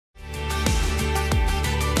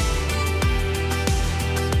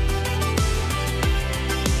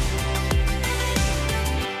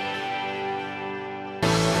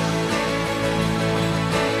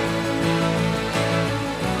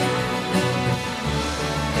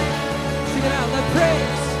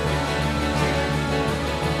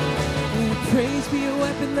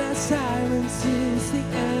weapon that silences the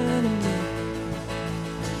enemy.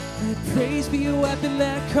 Let praise be a weapon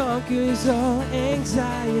that conquers all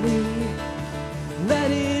anxiety.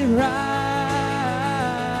 Let it rise.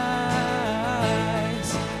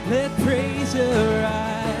 Let praise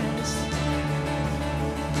arise.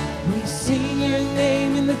 We sing your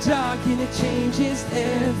name in the dark and it changes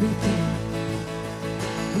everything.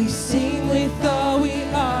 We sing with all we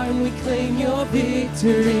are and we claim your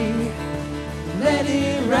victory. Let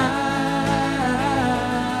it rise.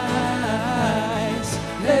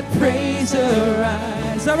 Let praise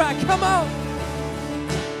arise. All right, come on.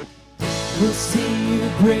 We'll see you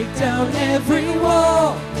break down every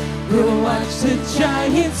wall. We'll watch the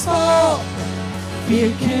giants fall.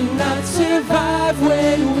 Fear cannot survive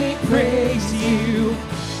when we praise you.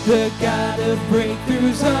 The God of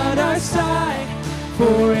breakthroughs on our side.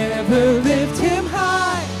 Forever lift him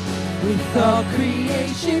high. With all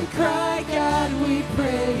creation cry, God, we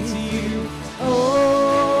praise you. Oh,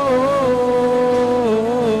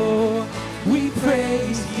 we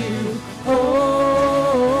praise you. Oh,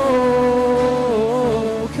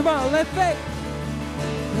 come on, let faith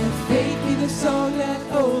be the song that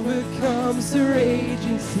overcomes the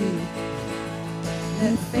raging sea.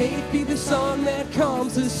 Let faith be the song that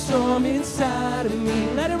calms the storm inside of me.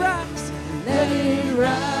 Let it rise, let it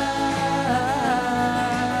rise.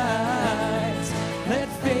 Let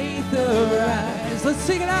faith arise. Let's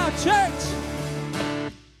sing it out, church.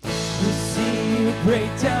 We'll see you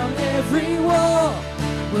break down every wall.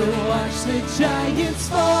 We'll watch the giants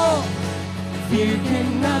fall. Fear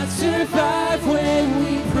cannot survive when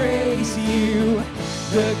we praise you.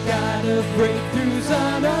 The God of breakthroughs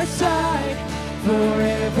on our side.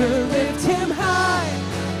 Forever lift him high.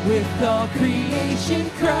 With all creation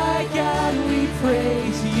cry, God, we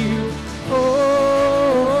praise you. Oh,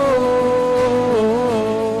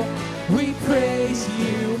 we praise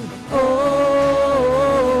you. Oh,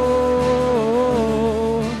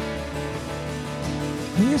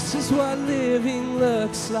 this is what living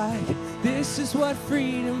looks like. This is what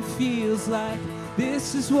freedom feels like.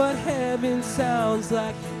 This is what heaven sounds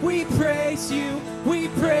like. We praise you, we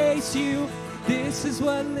praise you. This is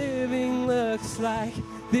what living looks like.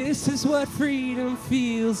 This is what freedom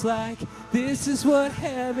feels like. This is what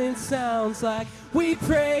heaven sounds like. We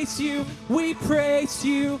praise you, we praise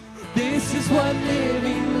you. This is what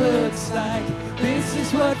living looks like. This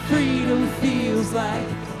is what freedom feels like.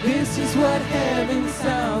 This is what heaven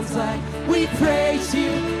sounds like. We praise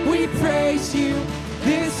you, we praise you.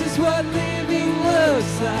 This is what living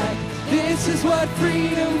looks like. This is what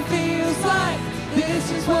freedom feels like. This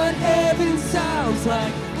is what heaven sounds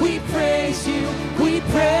like. We praise you, we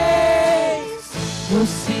praise. We'll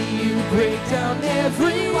see you break down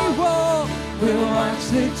every wall. We'll watch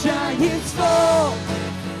the giants fall.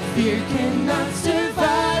 Fear cannot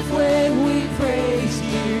survive when we praise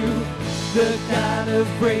you. The God of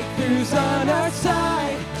breakthroughs on our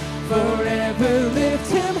side. Forever lift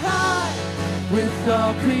him high. With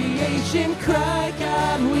all creation cry,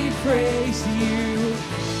 God, we praise you.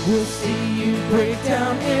 We'll see you break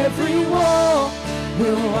down every wall.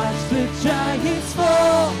 We'll watch the giants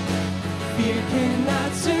fall. Fear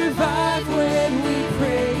cannot survive when we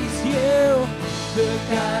praise you. The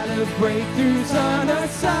God of breakthroughs on our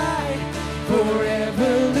side.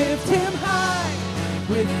 Forever lift him high.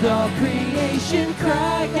 With all creation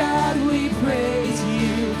cry, God, we praise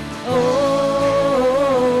you. Oh,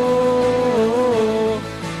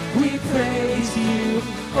 we praise you.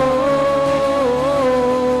 Oh,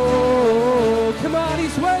 come on,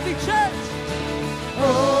 he's worthy, church.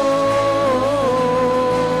 Oh,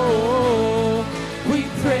 we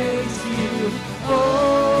praise you. Oh,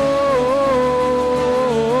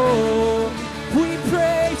 we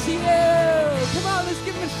praise you. Come on, let's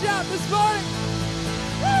give him a shout this morning.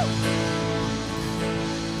 Woo!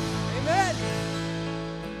 Amen.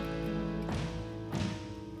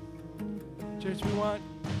 Church, we want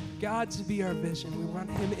God to be our vision. We want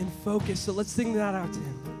him in focus. So let's sing that out to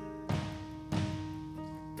him.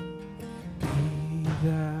 Be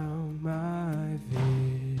thou my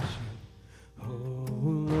vision, O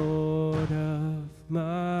Lord of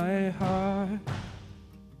my heart.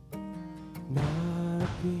 Not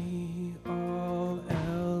be all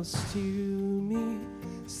else to me,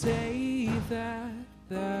 save that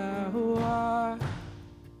thou art.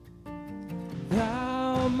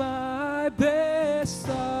 Thou my best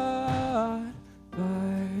thought,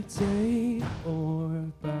 by day or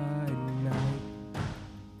by night,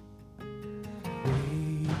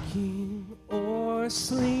 waking or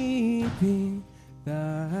sleeping,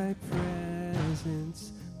 thy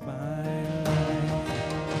presence my life.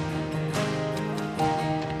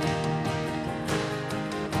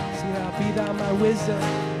 my wisdom.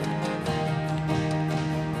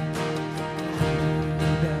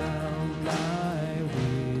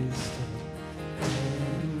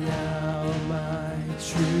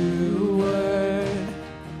 True word,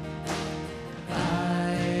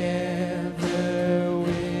 I ever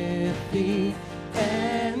with thee,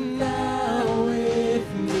 and now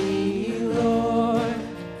with me, Lord.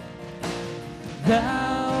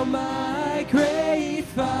 Thou my great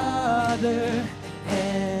Father,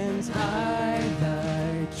 and I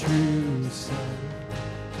thy true Son.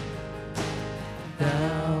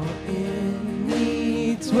 Thou in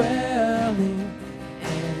me dwelling,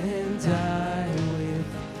 and I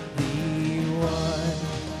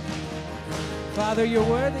Father, you're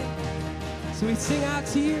worthy, so we sing out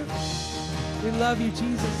to you. We love you,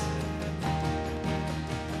 Jesus.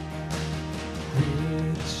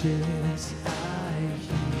 Riches I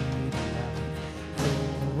heed not,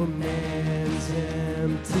 no man's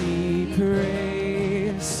empty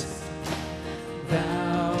praise.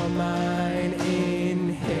 Thou mine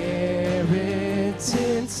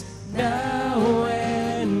inheritance, now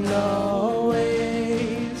and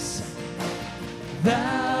always.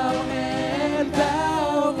 Thou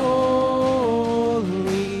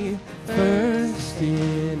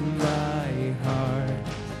in my heart,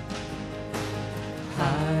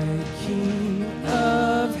 High King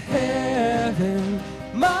of heaven,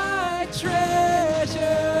 my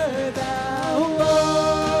treasure, thou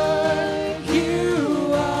Lord,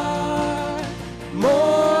 you are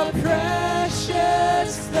more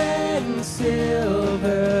precious than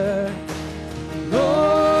silver.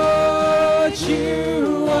 Lord,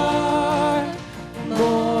 you are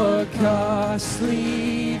more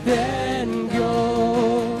costly than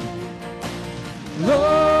gold.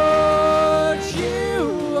 Lord,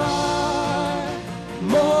 you are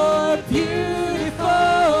more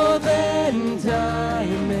beautiful than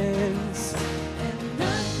diamonds,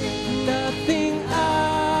 and nothing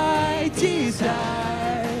I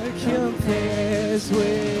desire compares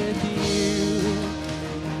with you.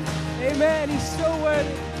 Amen. He's so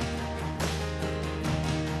worthy.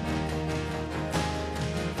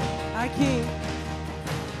 High King.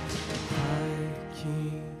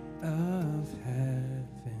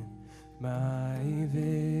 My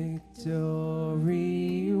victory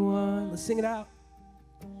won. Let's sing it out.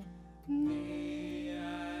 May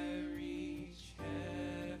I reach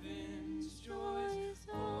heaven's joys,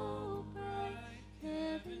 oh bright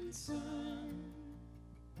heaven's sun.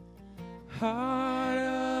 Heart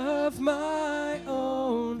of my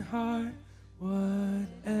own heart, whatever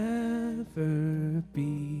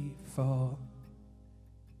befall,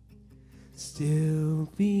 still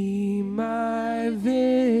be my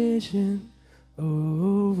vision,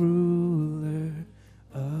 O ruler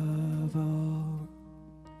of all.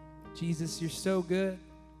 Jesus, you're so good.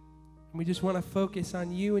 And we just want to focus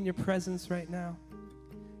on you and your presence right now.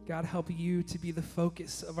 God, help you to be the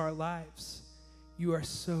focus of our lives. You are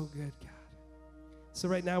so good, God. So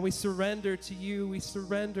right now we surrender to you. We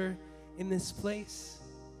surrender in this place.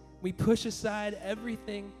 We push aside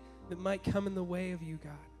everything that might come in the way of you,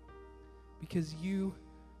 God, because you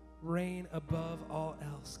reign above all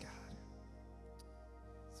else, God.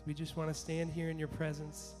 So we just want to stand here in your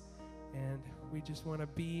presence, and we just want to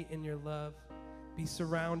be in your love, be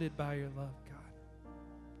surrounded by your love, God.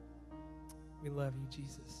 We love you,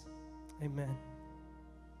 Jesus. Amen.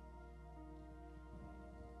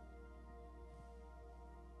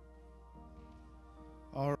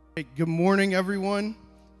 All right, good morning, everyone.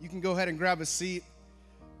 You can go ahead and grab a seat.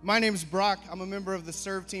 My name is Brock. I'm a member of the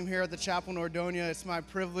serve team here at the Chapel Nordonia. It's my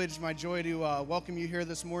privilege, my joy to welcome you here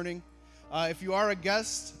this morning. If you are a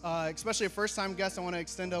guest, especially a first-time guest, I want to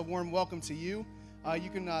extend a warm welcome to you. You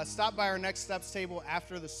can stop by our Next Steps table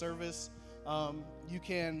after the service. You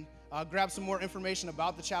can grab some more information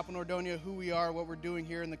about the Chapel Nordonia, who we are, what we're doing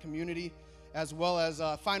here in the community, as well as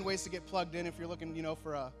find ways to get plugged in if you're looking,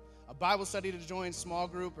 for a Bible study to join, small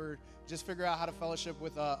group, or just figure out how to fellowship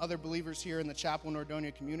with other believers here in the Chapel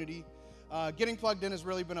Nordonia community. Getting plugged in has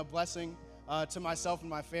really been a blessing to myself and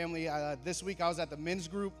my family. This week I was at the men's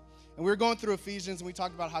group, and we were going through Ephesians, and we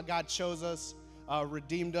talked about how God chose us,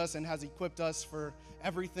 redeemed us, and has equipped us for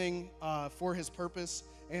everything for his purpose.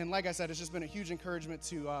 And like I said, it's just been a huge encouragement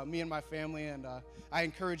to me and my family, and I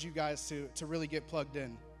encourage you guys to really get plugged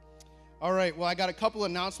in. All right, well, I got a couple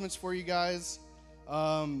announcements for you guys.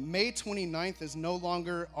 May 29th is no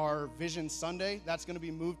longer our Vision Sunday. That's going to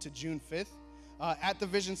be moved to June 5th. At the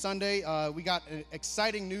Vision Sunday, we got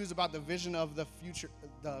exciting news about the vision of the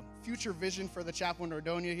future vision for the Chapel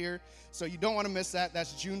Nordonia here. So you don't want to miss that.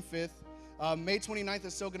 That's June 5th. May 29th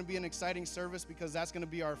is still going to be an exciting service because that's going to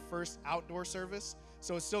be our first outdoor service.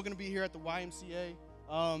 So it's still going to be here at the YMCA.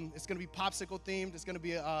 It's going to be popsicle themed. It's going to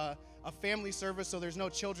be a family service, so there's no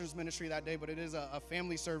children's ministry that day, but it is a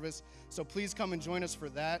family service. So please come and join us for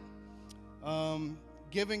that.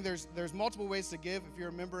 Giving, there's multiple ways to give. If you're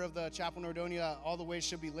a member of the Chapel Nordonia, all the ways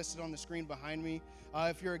should be listed on the screen behind me.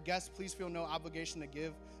 If you're a guest, please feel no obligation to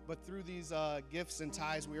give. But through these gifts and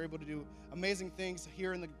ties, we are able to do amazing things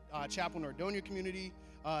here in the Chapel Nordonia community,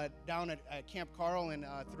 down at Camp Carl, and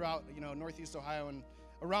throughout Northeast Ohio and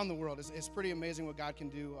around the world. It's pretty amazing what God can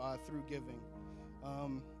do through giving.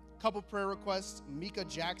 Couple prayer requests. Mika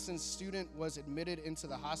Jackson's student was admitted into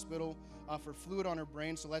the hospital for fluid on her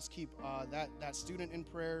brain, so let's keep that student in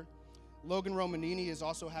prayer. Logan Romanini is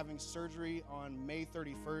also having surgery on May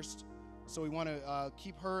 31st, so we want to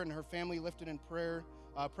keep her and her family lifted in prayer.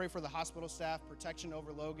 Pray for the hospital staff, protection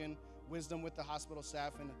over Logan, wisdom with the hospital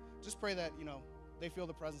staff, and just pray that they feel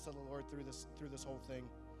the presence of the Lord through this whole thing.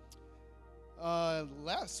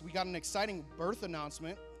 We got an exciting birth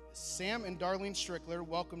announcement. Sam and Darlene Strickler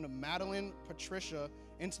welcomed Madeline Patricia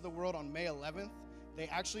into the world on May 11th. They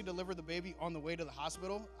actually delivered the baby on the way to the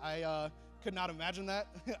hospital. I could not imagine that.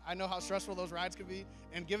 I know how stressful those rides could be,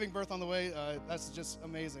 and giving birth on the way, that's just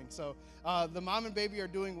amazing. So the mom and baby are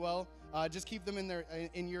doing well. Just keep them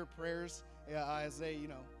in your prayers as they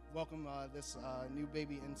welcome this new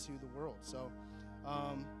baby into the world. So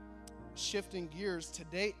shifting gears,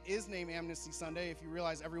 today is Name Amnesty Sunday. If you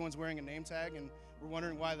realize everyone's wearing a name tag and we're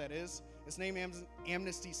wondering why that is, it's Name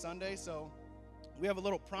Amnesty Sunday. So we have a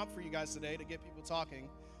little prompt for you guys today to get people talking.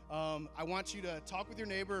 I want you to talk with your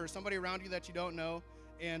neighbor or somebody around you that you don't know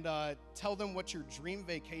and tell them what your dream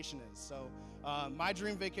vacation is. So my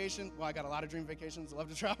dream vacation, well, I got a lot of dream vacations. I love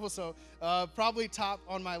to travel. So probably top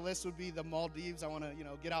on my list would be the Maldives. I want to,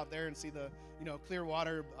 get out there and see the, clear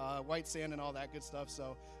water, white sand and all that good stuff.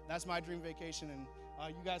 So that's my dream vacation. And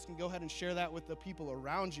you guys can go ahead and share that with the people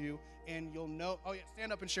around you, and you'll know. Oh yeah,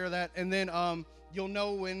 stand up and share that. And then you'll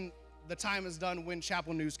know when the time is done when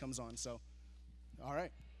Chapel News comes on. So, all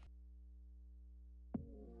right.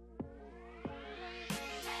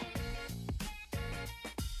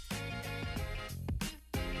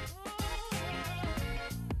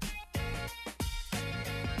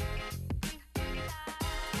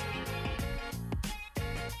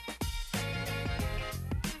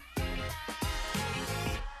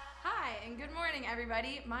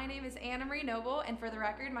 Everybody, my name is Anna Marie Noble, and for the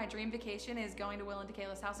record, my dream vacation is going to Will and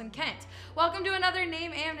Tequela's house in Kent. Welcome to another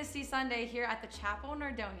Name Amnesty Sunday here at the Chapel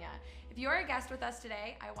Nordonia. If you are a guest with us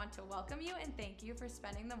today, I want to welcome you and thank you for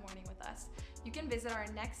spending the morning with us. You can visit our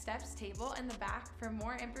Next Steps table in the back for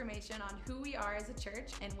more information on who we are as a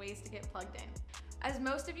church and ways to get plugged in. As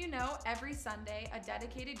most of you know, every Sunday, a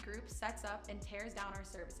dedicated group sets up and tears down our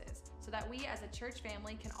services so that we as a church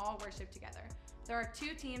family can all worship together. There are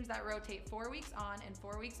 2 teams that rotate 4 weeks on and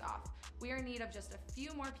 4 weeks off. We are in need of just a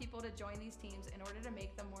few more people to join these teams in order to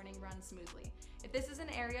make the morning run smoothly. If this is an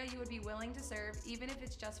area you would be willing to serve, even if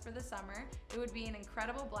it's just for the summer, it would be an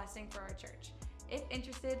incredible blessing for our church. If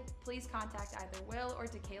interested, please contact either Will or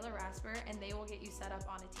Tequila Rasper and they will get you set up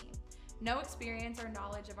on a team. No experience or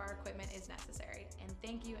knowledge of our equipment is necessary, and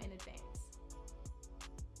thank you in advance.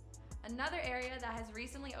 Another area that has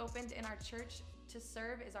recently opened in our church to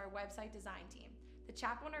serve is our website design team. The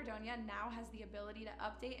Chapel Nordonia now has the ability to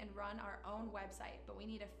update and run our own website, but we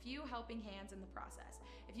need a few helping hands in the process.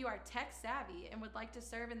 If you are tech savvy and would like to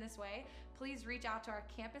serve in this way, please reach out to our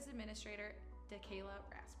campus administrator, Tequila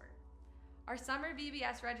Rasper. Our summer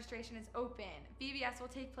VBS registration is open. VBS will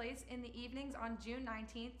take place in the evenings on June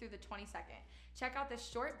 19th through the 22nd. Check out this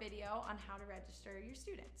short video on how to register your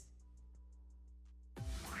students.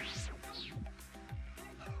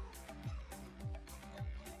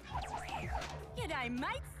 G'day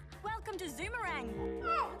mates, welcome to Zoomerang.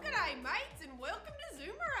 Oh, g'day mates and welcome to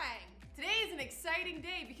Zoomerang. Today is an exciting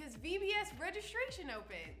day because VBS registration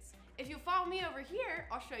opens. If you'll follow me over here,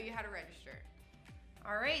 I'll show you how to register.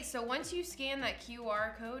 All right, so once you scan that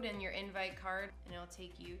QR code in your invite card, and it'll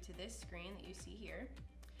take you to this screen that you see here.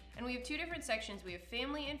 And we have 2 different sections. We have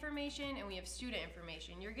family information and we have student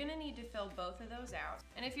information. You're gonna need to fill both of those out.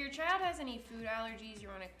 And if your child has any food allergies,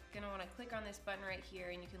 you're gonna wanna click on this button right here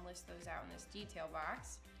and you can list those out in this detail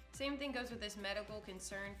box. Same thing goes with this medical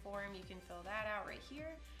concern form. You can fill that out right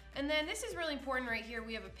here. And then this is really important right here.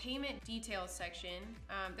 We have a payment details section.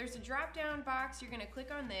 There's a drop-down box. You're gonna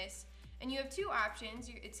click on this and you have 2 options.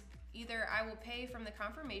 It's either I will pay from the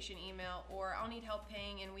confirmation email or I'll need help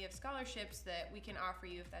paying, and we have scholarships that we can offer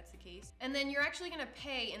you if that's the case. And then you're actually gonna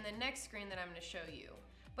pay in the next screen that I'm gonna show you.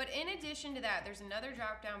 But in addition to that, there's another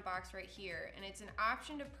drop-down box right here, and it's an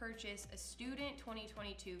option to purchase a Student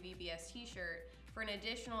 2022 VBS t-shirt for an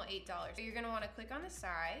additional $8. So you're gonna wanna click on the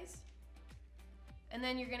size, and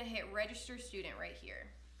then you're gonna hit Register Student right here.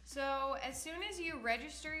 So as soon as you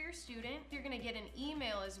register your student, you're gonna get an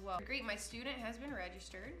email as well. Great, my student has been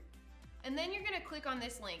registered. And then you're gonna click on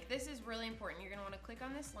this link. This is really important. You're gonna wanna click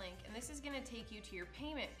on this link, and this is gonna take you to your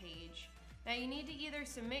payment page. Now you need to either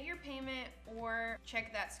submit your payment or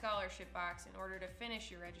check that scholarship box in order to finish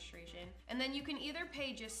your registration. And then you can either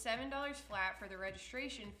pay just $7 flat for the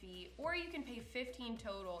registration fee, or you can pay $15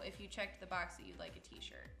 total if you checked the box that you'd like a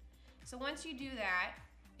t-shirt. So once you do that,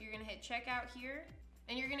 you're gonna hit checkout here,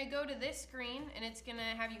 and you're gonna go to this screen, and it's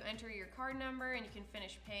gonna have you enter your card number, and you can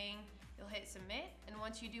finish paying. You'll hit submit, and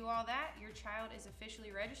once you do all that, your child is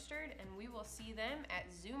officially registered, and we will see them at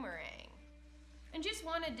Zoomerang. And just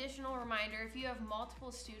one additional reminder, if you have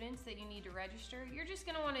multiple students that you need to register, you're just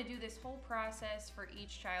gonna wanna do this whole process for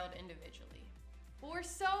each child individually. Well, we're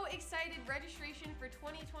so excited. Registration for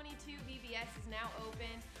 2022 VBS is now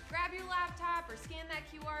open. Grab your laptop or scan that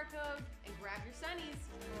QR code and grab your sunnies.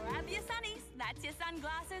 Grab your sunnies, that's your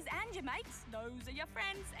sunglasses, and your mates, those are your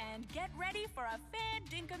friends, and get ready for a fair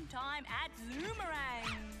dinkum time at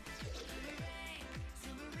Zoomerang.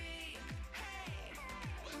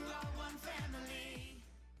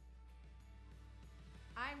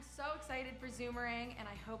 I'm so excited for Zoomerang, and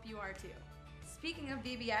I hope you are too. Speaking of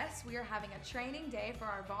VBS, we are having a training day for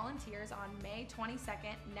our volunteers on May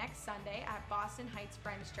 22nd, next Sunday at Boston Heights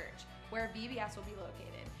Friends Church, where VBS will be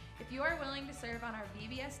located. If you are willing to serve on our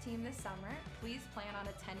VBS team this summer, please plan on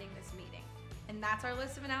attending this meeting. And that's our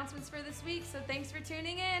list of announcements for this week, so thanks for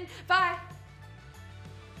tuning in. Bye!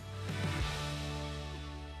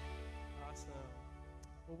 Awesome.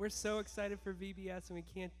 Well, we're so excited for VBS, and we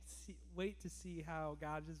can't wait to see how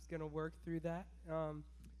God is going to work through that.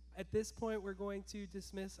 At this point, we're going to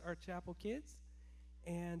dismiss our chapel kids,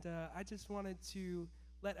 and I just wanted to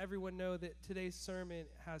let everyone know that today's sermon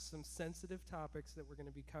has some sensitive topics that we're going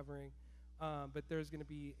to be covering, but there's going to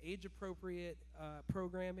be age-appropriate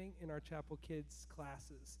programming in our chapel kids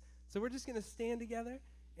classes. So we're just going to stand together,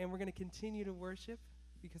 and we're going to continue to worship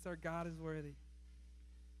because our God is worthy.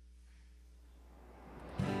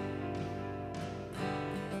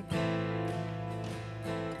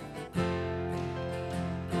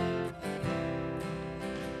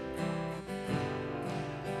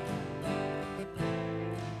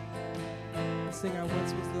 Sing I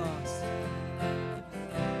Once Was Lost.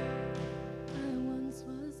 I once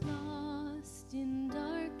was lost in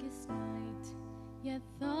darkest night, yet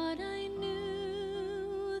thought I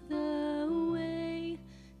knew the way.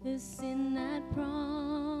 The sin that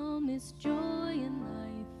promised joy and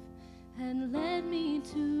life had led me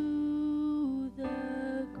to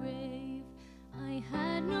the grave. I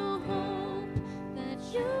had no hope that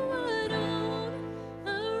you would own,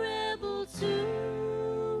 a rebel to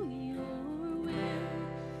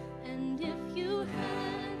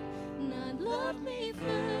me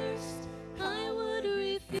first, I would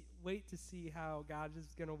refuse. Wait to see how God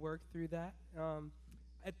is going to work through that.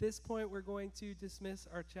 At this point, we're going to dismiss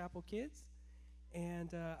our chapel kids,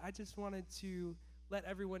 and I just wanted to let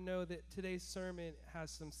everyone know that today's sermon has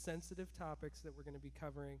some sensitive topics that we're going to be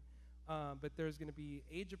covering, but there's going to be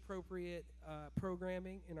age-appropriate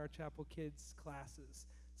programming in our chapel kids classes.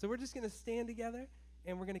 So we're just going to stand together,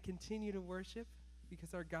 and we're going to continue to worship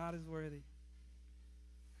because our God is worthy.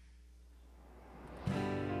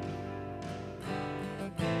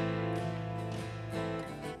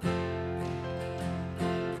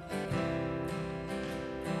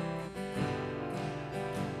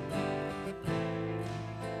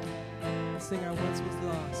 Sing I Once Was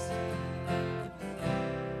Lost. I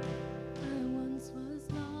once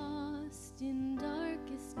was lost in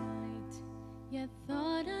darkest night, yet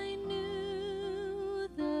thought I knew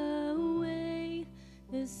the way.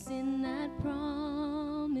 The sin that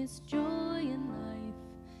promised joy and life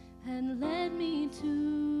had led me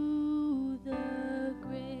to the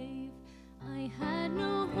grave. I had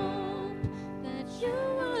no hope that you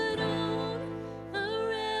would own, a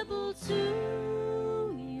rebel to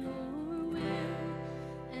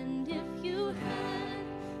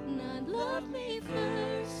love me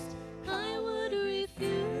first, I would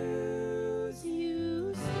refuse you.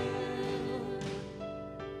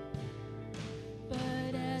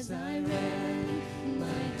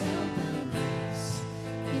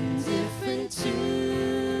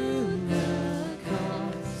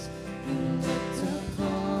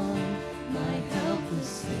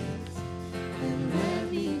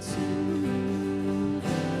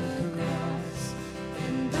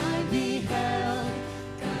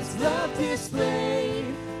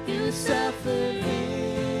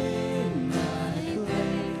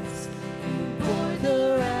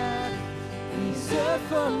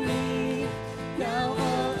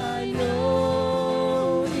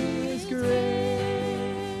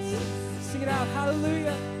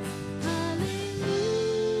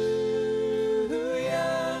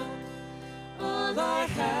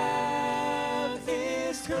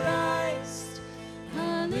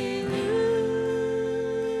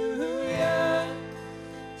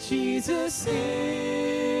 Jesus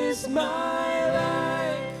is my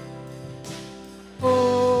life.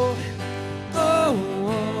 Oh, oh,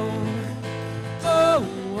 oh, oh,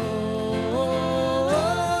 oh,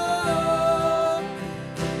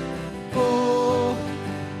 oh,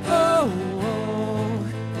 oh,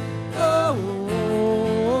 oh, oh.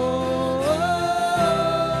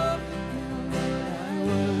 I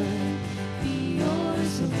would be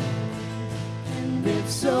yours alone, and if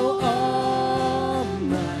so, all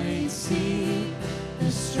might see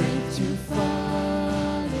the strength to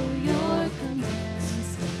follow your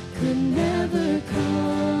commands could never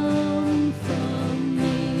come from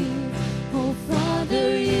me. Oh,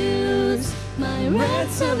 Father, use my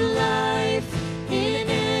ransom life in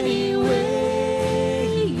any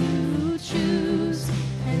way you choose,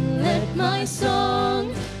 and let my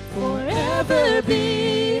song forever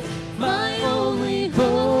be my only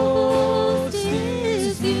hope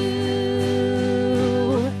is you.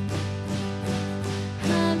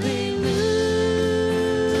 Hallelujah.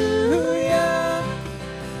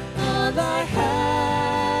 All I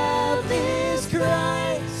have is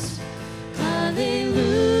Christ. Hallelujah.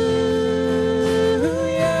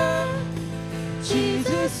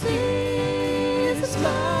 Jesus is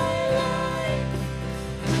my life.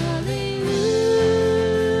 Hallelujah.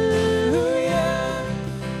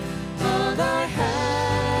 All I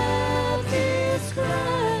have is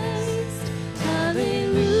Christ.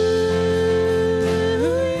 Hallelujah.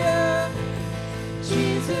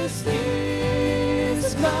 Jesus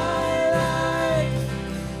is my life.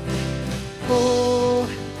 Oh,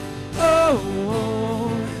 oh,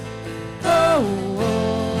 oh, oh,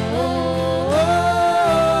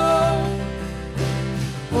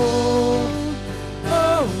 oh,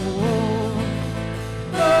 oh,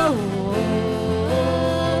 oh,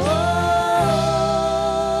 oh.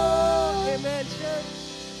 Amen, church.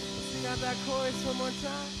 Sing out that chorus one more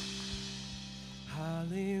time.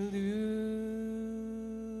 Hallelujah.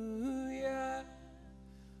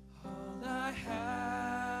 All I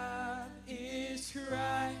have is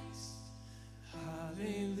Christ.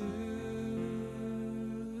 Hallelujah.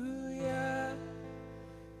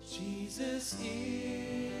 Jesus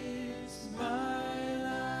is my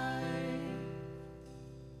life.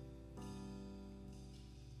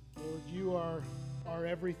 Lord, you are our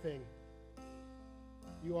everything.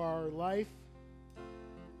 You are our life.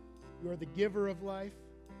 You are the giver of life.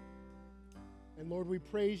 And Lord, we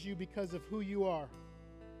praise you because of who you are.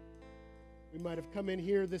 We might have come in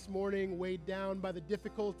here this morning weighed down by the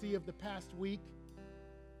difficulty of the past week,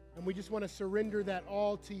 and we just want to surrender that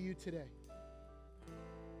all to you today.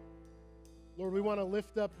 Lord, we want to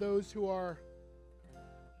lift up those who are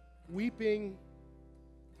weeping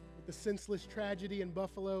with the senseless tragedy in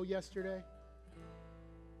Buffalo yesterday.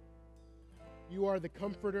 You are the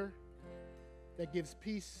comforter that gives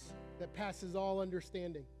peace that passes all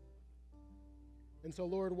understanding. And so,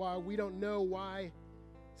 Lord, while we don't know why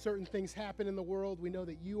certain things happen in the world, we know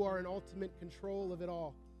that you are in ultimate control of it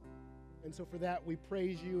all. And so for that, we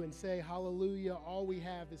praise you and say, hallelujah, all we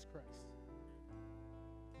have is Christ.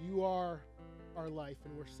 You are our life,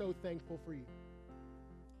 and we're so thankful for you.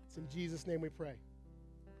 It's in Jesus' name we pray.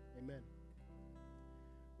 Amen.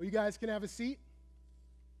 Well, you guys can have a seat.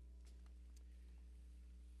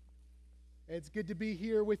 It's good to be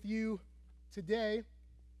here with you today.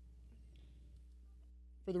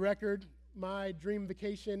 For the record, my dream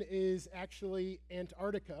vacation is actually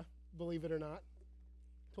Antarctica, believe it or not.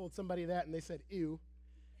 Told somebody that and they said, ew.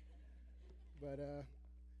 But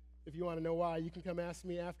if you want to know why, you can come ask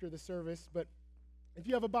me after the service. But if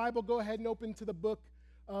you have a Bible, go ahead and open to the book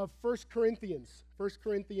of 1 Corinthians. 1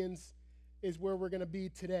 Corinthians is where we're going to be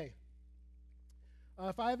today.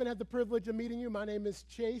 If I haven't had the privilege of meeting you, my name is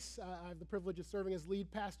Chase. I have the privilege of serving as lead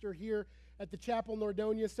pastor here at the Chapel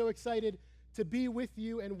Nordonia. So excited to be with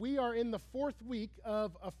you. And we are in the 4th week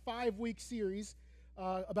of a 5-week series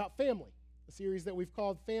about family, a series that we've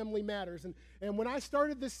called Family Matters. And when I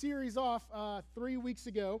started this series off 3 weeks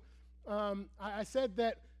ago, I said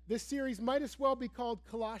that this series might as well be called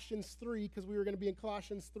Colossians 3 because we were going to be in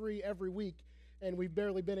Colossians 3 every week. And we've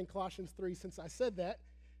barely been in Colossians 3 since I said that.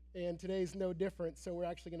 And today's no different, so we're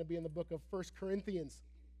actually going to be in the book of 1 Corinthians.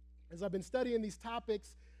 As I've been studying these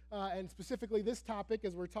topics, and specifically this topic,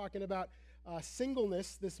 as we're talking about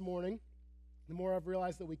singleness this morning, the more I've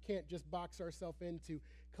realized that we can't just box ourselves into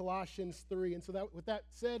Colossians 3. And so with that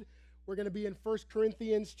said, we're going to be in 1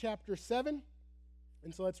 Corinthians chapter 7.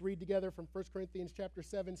 And so let's read together from 1 Corinthians chapter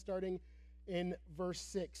 7, starting in verse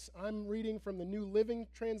 6. I'm reading from the New Living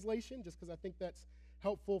Translation, just because I think that's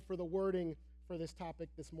helpful for the wording for this topic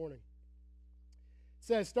this morning. It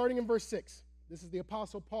says, starting in verse 6, this is the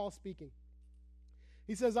Apostle Paul speaking.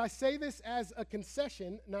 He says, I say this as a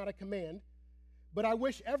concession, not a command, but I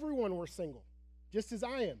wish everyone were single, just as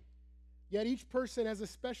I am. Yet each person has a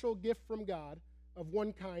special gift from God of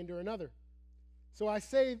one kind or another. So I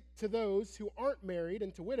say to those who aren't married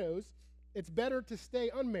and to widows, it's better to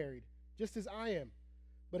stay unmarried, just as I am.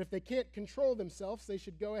 But if they can't control themselves, they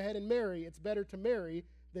should go ahead and marry. It's better to marry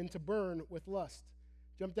than to burn with lust.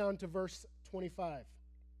 Jump down to verse 25.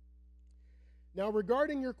 Now,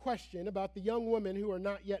 regarding your question about the young women who are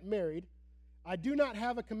not yet married, I do not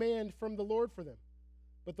have a command from the Lord for them.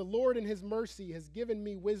 But the Lord in his mercy has given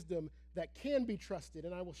me wisdom that can be trusted,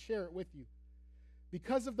 and I will share it with you.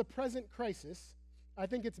 Because of the present crisis, I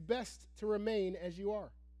think it's best to remain as you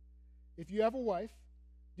are. If you have a wife,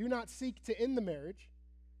 do not seek to end the marriage.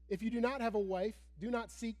 If you do not have a wife, do not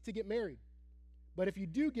seek to get married. But if you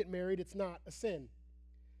do get married, it's not a sin.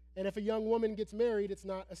 And if a young woman gets married, it's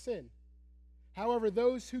not a sin. However,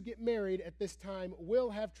 those who get married at this time will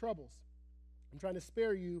have troubles. I'm trying to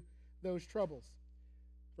spare you those troubles.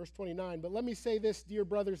 Verse 29, but let me say this, dear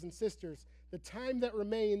brothers and sisters, the time that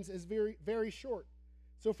remains is very, very short.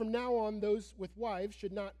 So from now on, those with wives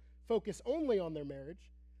should not focus only on their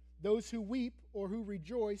marriage. Those who weep or who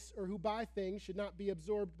rejoice or who buy things should not be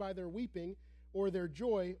absorbed by their weeping or their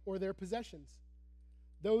joy or their possessions.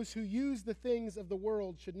 Those who use the things of the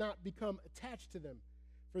world should not become attached to them,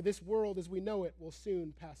 for this world as we know it will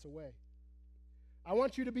soon pass away. I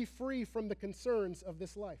want you to be free from the concerns of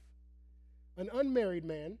this life. An unmarried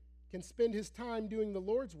man can spend his time doing the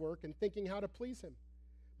Lord's work and thinking how to please him.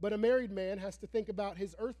 But a married man has to think about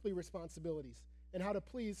his earthly responsibilities and how to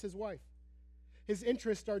please his wife. His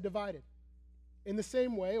interests are divided. In the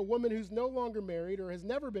same way, a woman who's no longer married or has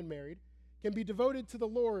never been married can be devoted to the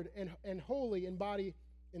Lord and holy in body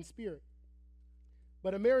and spirit.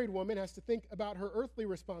 But a married woman has to think about her earthly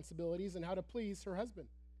responsibilities and how to please her husband.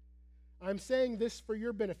 I'm saying this for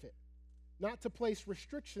your benefit, not to place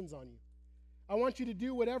restrictions on you. I want you to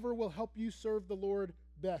do whatever will help you serve the Lord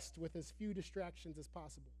best with as few distractions as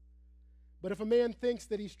possible. But if a man thinks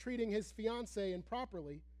that he's treating his fiancée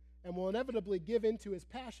improperly and will inevitably give in to his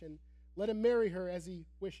passion, let him marry her as he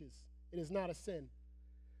wishes. It is not a sin.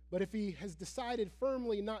 But if he has decided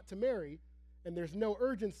firmly not to marry, and there's no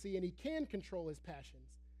urgency and he can control his passions,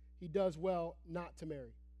 he does well not to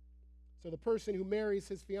marry. So the person who marries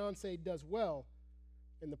his fiancée does well,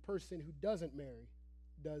 and the person who doesn't marry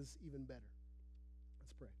does even better.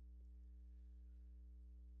 Let's pray.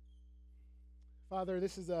 Father,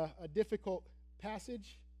 this is a difficult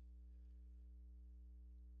passage,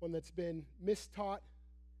 one that's been mistaught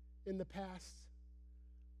in the past.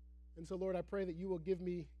 And so, Lord, I pray that you will give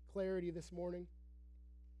me clarity this morning.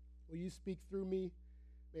 Will you speak through me?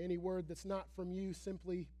 May any word that's not from you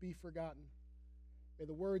simply be forgotten. May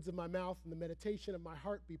the words of my mouth and the meditation of my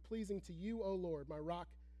heart be pleasing to you, O Lord, my rock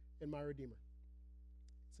and my redeemer.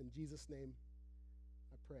 It's in Jesus' name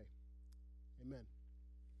I pray. Amen.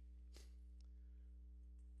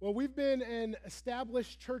 Well, we've been an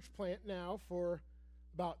established church plant now for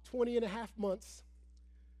about 20 and a half months.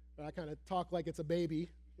 I kind of talk like it's a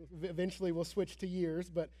baby. Eventually we'll switch to years,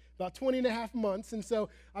 but about 20 and a half months. And so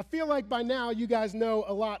I feel like by now you guys know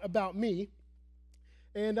a lot about me.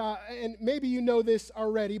 And maybe you know this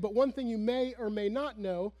already, but one thing you may or may not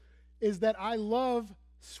know is that I love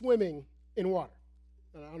swimming in water.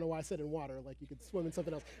 I don't know why I said in water, like you could swim in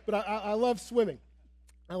something else, but I love swimming.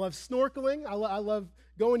 I love snorkeling. I love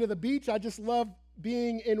going to the beach. I just love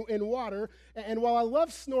being in water. And while I love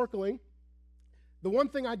snorkeling, the one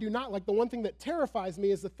thing I do not like, the one thing that terrifies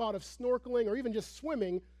me is the thought of snorkeling or even just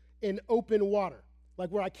swimming in open water,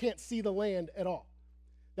 like where I can't see the land at all.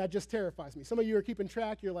 That just terrifies me. Some of you are keeping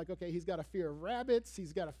track. You're like, okay, he's got a fear of rabbits.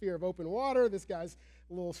 He's got a fear of open water. This guy's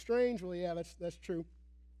a little strange. Well, yeah, that's true.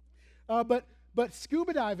 But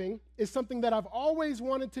scuba diving is something that I've always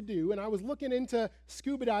wanted to do, and I was looking into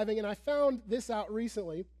scuba diving, and I found this out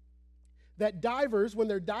recently, that divers, when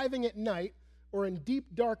they're diving at night or in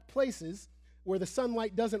deep, dark places where the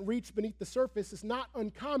sunlight doesn't reach beneath the surface, it's not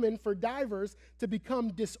uncommon for divers to become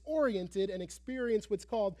disoriented and experience what's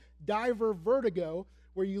called diver vertigo,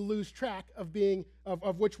 where you lose track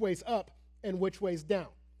of which way's up and which way's down.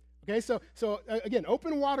 Okay, so again,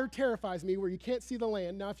 open water terrifies me where you can't see the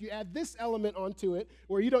land. Now, if you add this element onto it,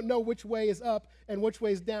 where you don't know which way is up and which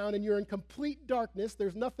way is down, and you're in complete darkness,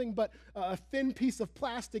 there's nothing but a thin piece of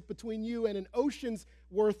plastic between you and an ocean's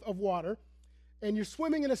worth of water, and you're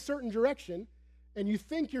swimming in a certain direction, and you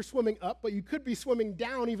think you're swimming up, but you could be swimming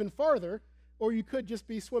down even farther, or you could just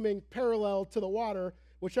be swimming parallel to the water,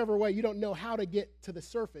 whichever way. You don't know how to get to the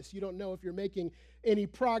surface. You don't know if you're making any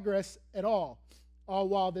progress at all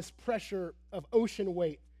while this pressure of ocean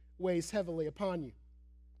weight weighs heavily upon you.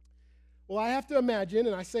 Well, I have to imagine,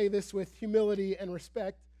 and I say this with humility and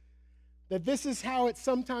respect, that this is how it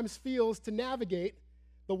sometimes feels to navigate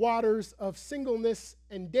the waters of singleness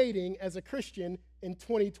and dating as a Christian in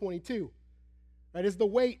 2022. Right? As the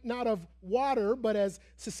weight not of water, but as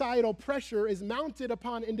societal pressure is mounted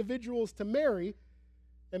upon individuals to marry,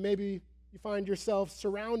 and maybe you find yourself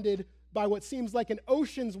surrounded by what seems like an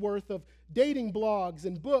ocean's worth of dating blogs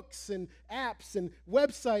and books and apps and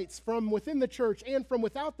websites from within the church and from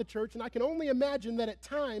without the church. And I can only imagine that at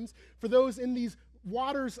times, for those in these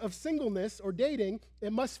waters of singleness or dating,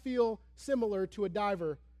 it must feel similar to a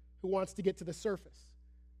diver who wants to get to the surface.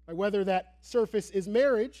 Right? Whether that surface is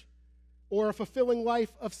marriage or a fulfilling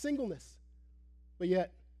life of singleness. But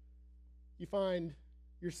yet, you find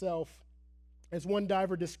yourself, as one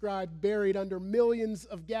diver described, buried under millions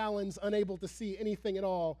of gallons, unable to see anything at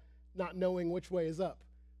all, not knowing which way is up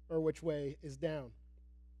or which way is down.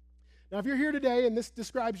 Now, if you're here today and this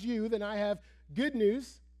describes you, then I have good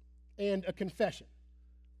news and a confession.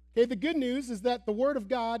 Okay, the good news is that the Word of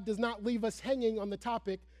God does not leave us hanging on the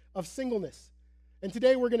topic of singleness. And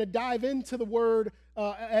today we're going to dive into the Word,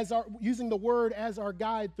 using the Word as our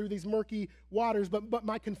guide through these murky waters. But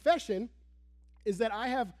my confession is that I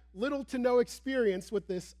have little to no experience with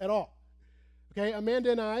this at all. Okay,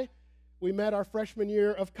 Amanda and I, we met our freshman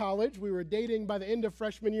year of college. We were dating by the end of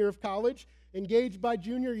freshman year of college, engaged by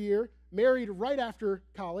junior year, married right after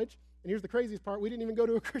college. And here's the craziest part, we didn't even go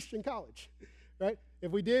to a Christian college, right?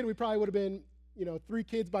 If we did, we probably would have been, 3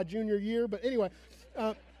 kids by junior year. But anyway,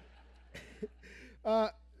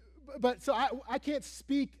 but so I can't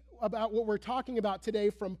speak about what we're talking about today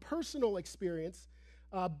from personal experience,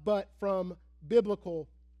 but from biblical,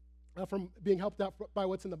 from being helped out by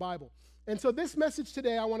what's in the Bible. And so this message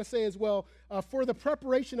today, I want to say as well, for the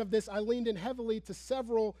preparation of this, I leaned in heavily to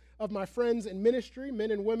several of my friends in ministry,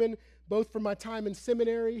 men and women, both from my time in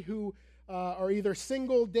seminary, who are either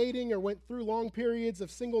single, dating, or went through long periods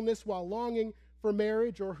of singleness while longing for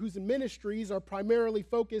marriage, or whose ministries are primarily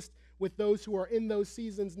focused with those who are in those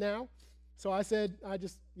seasons now. So I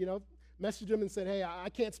just messaged them and said, hey, I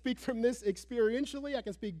can't speak from this experientially, I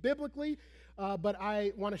can speak biblically, but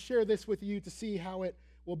I want to share this with you to see how it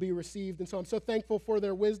will be received. And so I'm so thankful for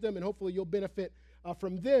their wisdom, and hopefully you'll benefit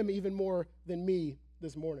from them even more than me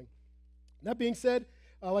this morning. That being said,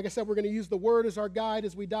 like I said, we're going to use the Word as our guide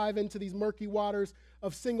as we dive into these murky waters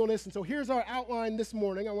of singleness. And so here's our outline this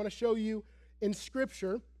morning. I want to show you in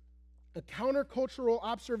Scripture a countercultural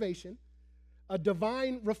observation, a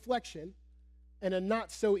divine reflection, and a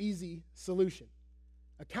not-so-easy solution.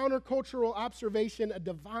 A countercultural observation, a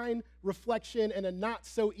divine reflection, and a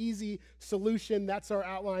not-so-easy solution. That's our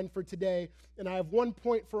outline for today. And I have one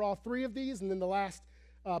point for all three of these, and then the last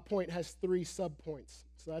point has 3 subpoints.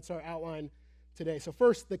 So that's our outline today. So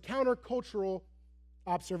first, the countercultural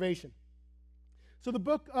observation. So the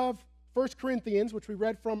book of 1 Corinthians, which we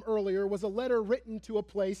read from earlier, was a letter written to a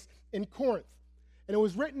place in Corinth. And it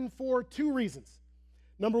was written for 2 reasons.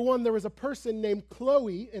 Number one, there was a person named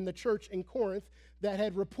Chloe in the church in Corinth that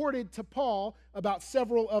had reported to Paul about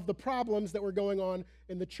several of the problems that were going on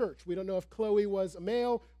in the church. We don't know if Chloe was a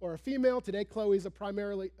male or a female. Today, Chloe is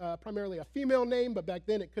primarily a female name, but back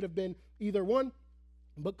then it could have been either one.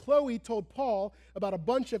 But Chloe told Paul about a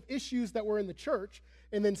bunch of issues that were in the church.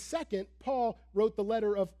 And then second, Paul wrote the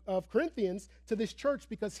letter of Corinthians to this church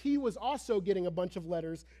because he was also getting a bunch of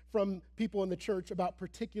letters from people in the church about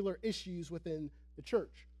particular issues within the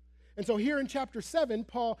church. And so here in chapter 7,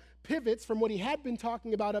 Paul pivots from what he had been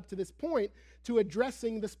talking about up to this point to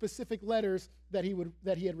addressing the specific letters that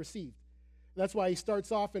he had received. And that's why he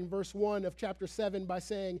starts off in verse 1 of chapter 7 by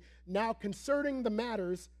saying, "Now concerning the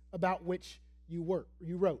matters about which you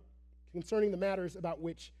wrote." Concerning the matters about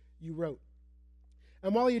which you wrote.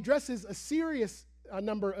 And while he addresses a series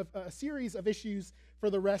of issues for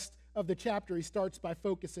the rest of the chapter, he starts by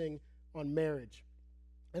focusing on marriage.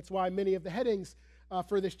 That's why many of the headings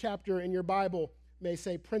for this chapter in your Bible may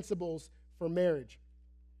say principles for marriage.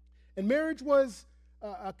 And marriage was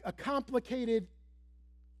a complicated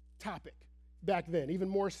topic back then, even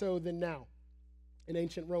more so than now in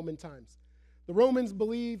ancient Roman times. The Romans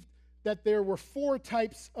believed that there were 4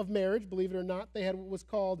 types of marriage, believe it or not. They had what was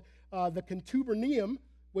called the contubernium,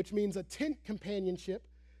 which means a tent companionship.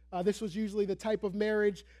 This was usually the type of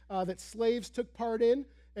marriage that slaves took part in,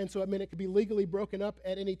 and so it meant it could be legally broken up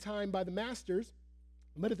at any time by the masters.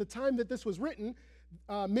 But at the time that this was written,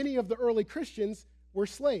 many of the early Christians were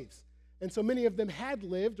slaves, and so many of them had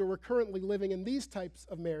lived or were currently living in these types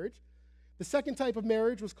of marriage. The second type of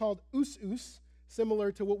marriage was called us,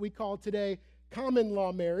 similar to what we call today common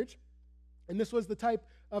law marriage. And this was the type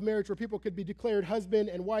of marriage where people could be declared husband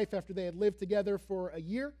and wife after they had lived together for a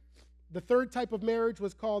year. The third type of marriage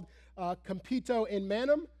was called compito in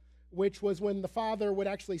manum, which was when the father would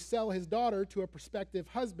actually sell his daughter to a prospective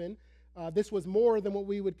husband. This was more than what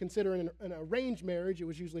we would consider an arranged marriage. It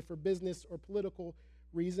was usually for business or political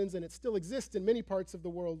reasons, and it still exists in many parts of the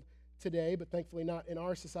world today, but thankfully not in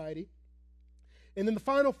our society. And then the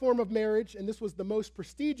final form of marriage, and this was the most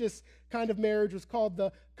prestigious kind of marriage, was called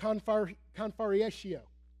the confarreatio.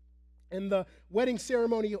 And the wedding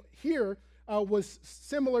ceremony here was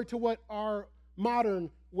similar to what our modern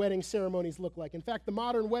wedding ceremonies look like. In fact, the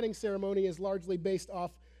modern wedding ceremony is largely based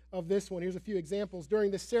off of this one. Here's a few examples.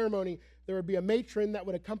 During this ceremony, there would be a matron that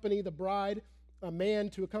would accompany the bride, a man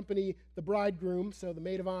to accompany the bridegroom, so the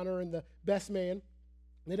maid of honor and the best man.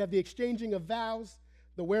 They'd have the exchanging of vows,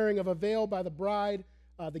 the wearing of a veil by the bride,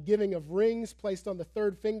 the giving of rings placed on the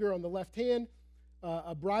third finger on the left hand,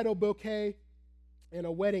 a bridal bouquet, and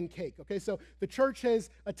a wedding cake. Okay, so the church has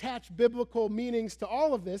attached biblical meanings to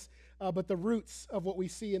all of this, but the roots of what we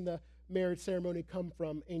see in the marriage ceremony come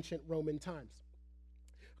from ancient Roman times.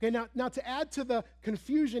 Okay, now to add to the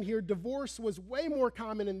confusion here, divorce was way more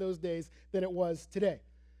common in those days than it was today.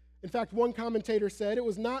 In fact, one commentator said it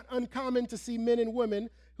was not uncommon to see men and women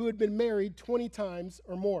who had been married 20 times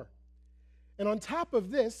or more. And on top of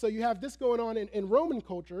this, so you have this going on in Roman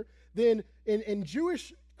culture, then in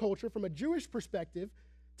Jewish culture, from a Jewish perspective,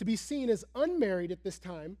 to be seen as unmarried at this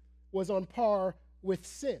time was on par with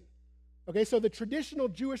sin. Okay, so the traditional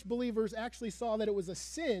Jewish believers actually saw that it was a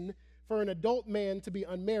sin for an adult man to be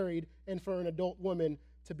unmarried and for an adult woman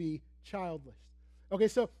to be childless. Okay,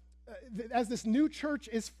 so as this new church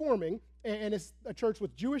is forming, and it's a church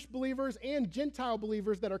with Jewish believers and Gentile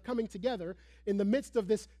believers that are coming together in the midst of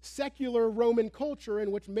this secular Roman culture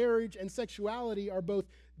in which marriage and sexuality are both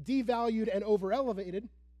devalued and over-elevated,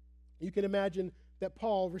 you can imagine that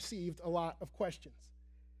Paul received a lot of questions.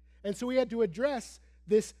 And so he had to address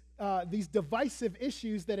these divisive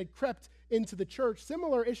issues that had crept into the church,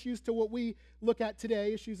 similar issues to what we look at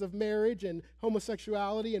today, issues of marriage and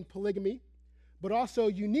homosexuality and polygamy, but also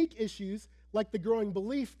unique issues like the growing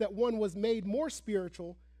belief that one was made more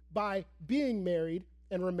spiritual by being married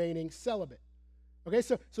and remaining celibate. Okay,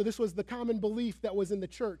 so this was the common belief that was in the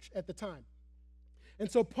church at the time. And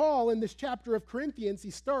so Paul, in this chapter of Corinthians, he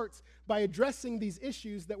starts by addressing these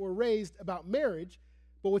issues that were raised about marriage.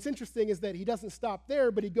 But what's interesting is that he doesn't stop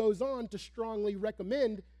there, but he goes on to strongly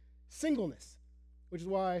recommend singleness, which is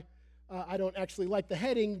why I don't actually like the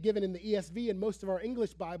heading given in the ESV and most of our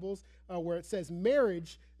English Bibles where it says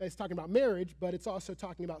marriage. It's talking about marriage, but it's also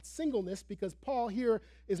talking about singleness, because Paul here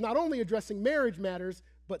is not only addressing marriage matters,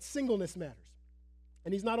 but singleness matters.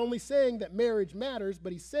 And he's not only saying that marriage matters,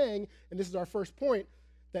 but he's saying, and this is our first point,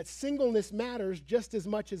 that singleness matters just as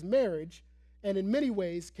much as marriage, and in many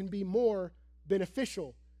ways can be more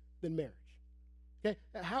beneficial than marriage. Okay?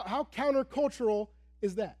 How countercultural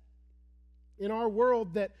is that? In our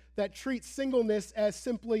world that treats singleness as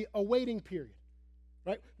simply a waiting period,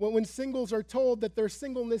 right? When singles are told that their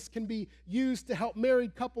singleness can be used to help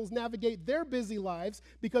married couples navigate their busy lives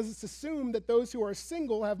because it's assumed that those who are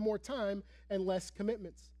single have more time and less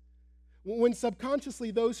commitments. When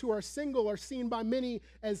subconsciously those who are single are seen by many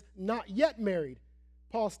as not yet married,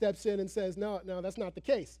 Paul steps in and says, no, that's not the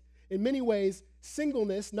case. In many ways,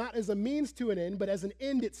 singleness, not as a means to an end, but as an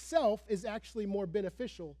end itself, is actually more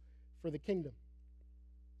beneficial for the kingdom.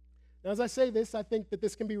 Now, as I say this, I think that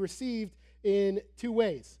this can be received in two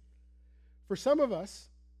ways. For some of us,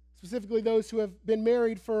 specifically those who have been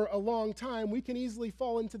married for a long time, we can easily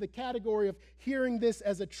fall into the category of hearing this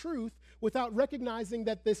as a truth without recognizing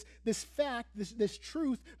that this fact, this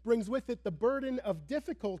truth, brings with it the burden of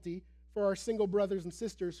difficulty for our single brothers and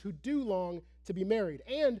sisters who do long to be married,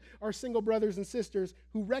 and our single brothers and sisters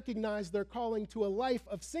who recognize their calling to a life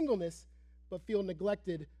of singleness but feel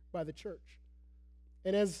neglected by the church.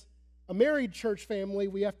 And as a married church family,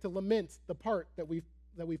 we have to lament the part that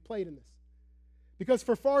we've played in this. Because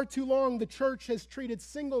for far too long, the church has treated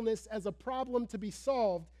singleness as a problem to be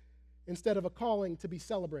solved instead of a calling to be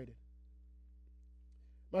celebrated.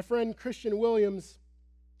 My friend Christian Williams,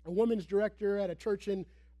 a women's director at a church in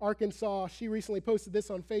Arkansas, she recently posted this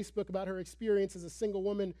on Facebook about her experience as a single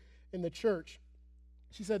woman in the church.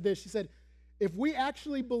 She said this, she said, if we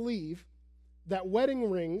actually believe that wedding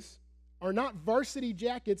rings are not varsity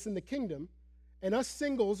jackets in the kingdom, and us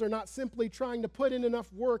singles are not simply trying to put in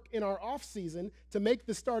enough work in our off season to make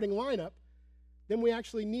the starting lineup, then we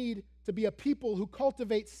actually need to be a people who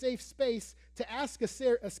cultivate safe space to ask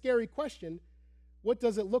a scary question: what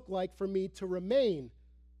does it look like for me to remain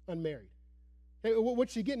unmarried? Okay,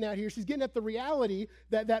 what's she getting at here? She's getting at the reality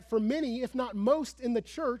that for many, if not most in the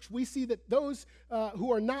church, we see that those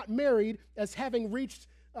who are not married as having reached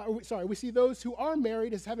we see those who are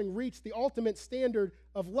married as having reached the ultimate standard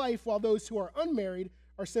of life, while those who are unmarried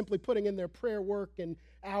are simply putting in their prayer work and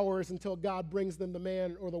hours until God brings them the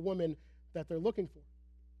man or the woman that they're looking for.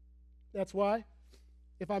 That's why,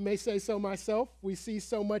 if I may say so myself, we see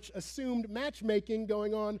so much assumed matchmaking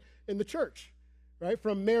going on in the church, right?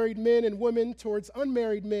 From married men and women towards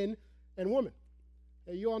unmarried men and women.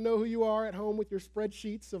 Now, you all know who you are at home with your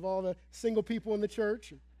spreadsheets of all the single people in the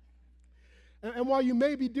church. And while you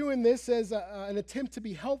may be doing this as an attempt to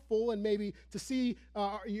be helpful and maybe to see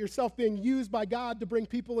yourself being used by God to bring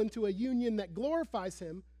people into a union that glorifies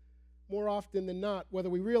Him, more often than not,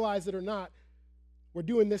 whether we realize it or not, we're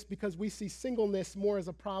doing this because we see singleness more as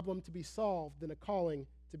a problem to be solved than a calling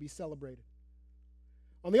to be celebrated.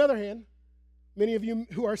 On the other hand, many of you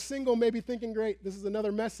who are single may be thinking, great, this is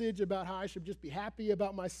another message about how I should just be happy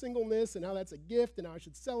about my singleness and how that's a gift and how I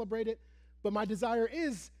should celebrate it. But my desire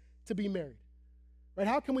is to be married. Right?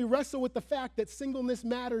 How can we wrestle with the fact that singleness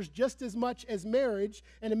matters just as much as marriage,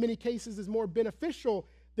 and in many cases is more beneficial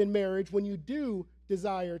than marriage when you do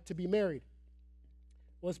desire to be married?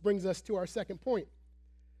 Well, this brings us to our second point,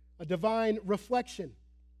 a divine reflection.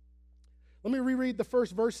 Let me reread the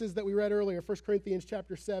first verses that we read earlier, 1 Corinthians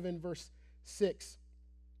chapter 7, verse 6.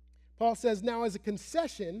 Paul says, now as a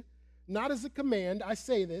concession, not as a command, I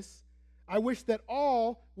say this, I wish that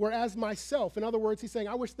all were as myself. In other words, he's saying,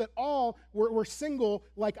 I wish that all were single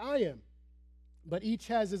like I am. But each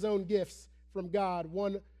has his own gifts from God,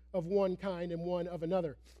 one of one kind and one of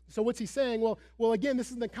another. So what's he saying? Well, again, this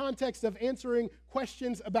is in the context of answering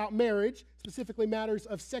questions about marriage, specifically matters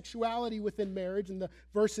of sexuality within marriage in the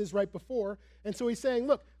verses right before. And so he's saying,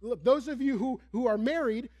 look, those of you who are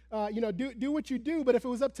married, do what you do, but if it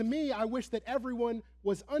was up to me, I wish that everyone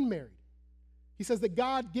was unmarried. He says that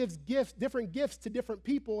God gives different gifts to different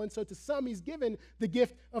people, and so to some he's given the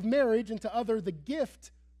gift of marriage and to others the gift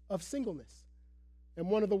of singleness. And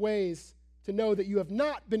one of the ways to know that you have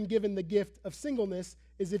not been given the gift of singleness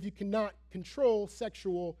is if you cannot control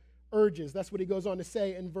sexual urges. That's what he goes on to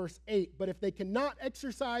say in verse 8. But if they cannot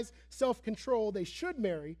exercise self-control, they should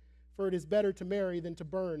marry, for it is better to marry than to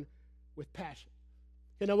burn with passion.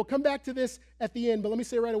 Okay, now we'll come back to this at the end, but let me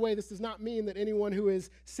say right away, this does not mean that anyone who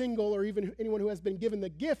is single or even anyone who has been given the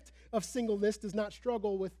gift of singleness does not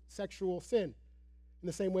struggle with sexual sin. In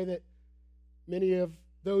the same way that many of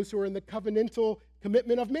those who are in the covenantal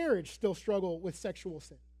commitment of marriage still struggle with sexual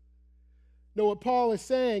sin. No, what Paul is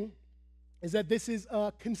saying is that this is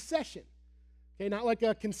a concession. Okay, not like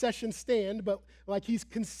a concession stand, but like he's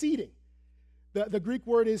conceding. The Greek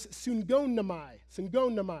word is syngonnomai.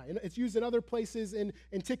 And it's used in other places in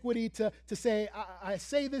antiquity to say, I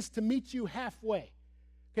say this to meet you halfway.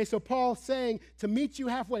 Okay, so Paul's saying to meet you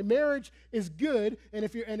halfway. Marriage is good, and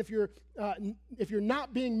if you're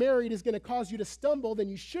not being married is going to cause you to stumble, then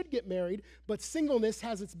you should get married. But singleness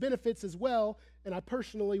has its benefits as well, and I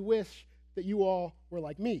personally wish that you all were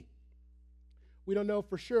like me. We don't know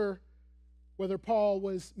for sure whether Paul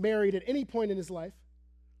was married at any point in his life.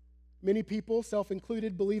 Many people,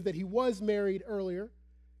 self-included, believe that he was married earlier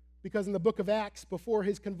because in the book of Acts, before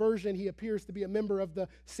his conversion, he appears to be a member of the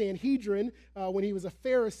Sanhedrin when he was a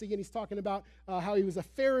Pharisee, and he's talking about how he was a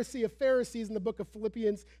Pharisee of Pharisees in the book of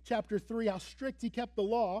Philippians chapter 3, how strict he kept the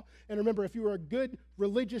law. And remember, if you were a good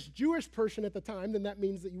religious Jewish person at the time, then that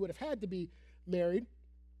means that you would have had to be married.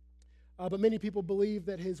 But many people believe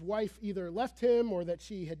that his wife either left him or that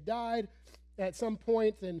she had died at some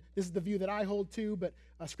point, and this is the view that I hold to, but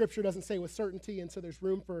Scripture doesn't say with certainty, and so there's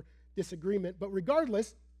room for disagreement. But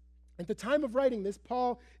regardless, at the time of writing this,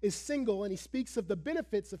 Paul is single, and he speaks of the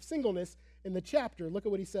benefits of singleness in the chapter. Look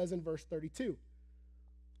at what he says in verse 32.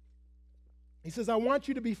 He says, I want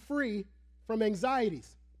you to be free from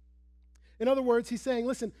anxieties. In other words, he's saying,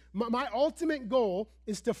 listen, my ultimate goal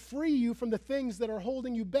is to free you from the things that are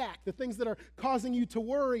holding you back, the things that are causing you to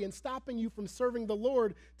worry and stopping you from serving the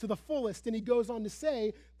Lord to the fullest. And he goes on to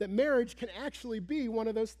say that marriage can actually be one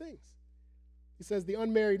of those things. He says the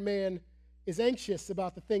unmarried man is anxious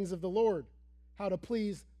about the things of the Lord, how to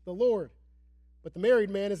please the Lord. But the married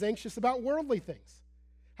man is anxious about worldly things,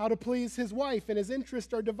 how to please his wife, and his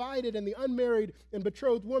interests are divided, and the unmarried and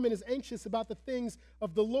betrothed woman is anxious about the things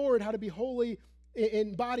of the Lord, how to be holy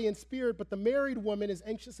in body and spirit, but the married woman is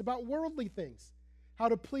anxious about worldly things, how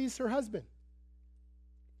to please her husband.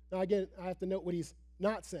 Now again, I have to note what he's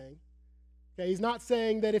not saying. Okay, he's not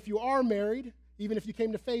saying that if you are married, even if you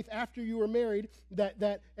came to faith after you were married,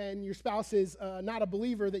 that and your spouse is not a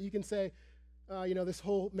believer, that you can say, this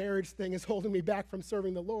whole marriage thing is holding me back from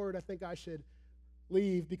serving the Lord. I think I should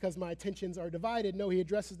leave because my attentions are divided. No, he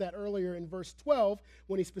addresses that earlier in verse 12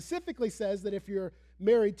 when he specifically says that if you're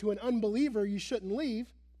married to an unbeliever, you shouldn't leave.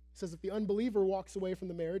 He says if the unbeliever walks away from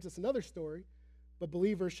the marriage, that's another story, but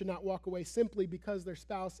believers should not walk away simply because their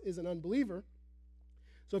spouse is an unbeliever.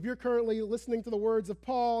 So if you're currently listening to the words of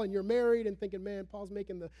Paul and you're married and thinking, man, Paul's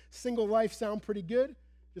making the single life sound pretty good,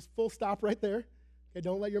 just full stop right there. Okay,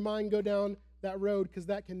 don't let your mind go down that road because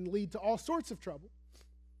that can lead to all sorts of trouble.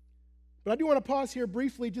 But I do want to pause here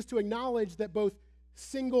briefly just to acknowledge that both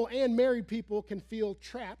single and married people can feel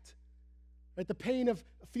trapped. Right? The pain of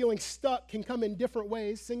feeling stuck can come in different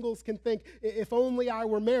ways. Singles can think, if only I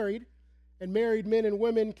were married. And married men and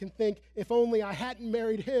women can think, if only I hadn't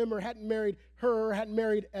married him or hadn't married her or hadn't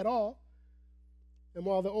married at all. And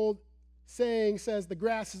while the old saying says the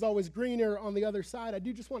grass is always greener on the other side, I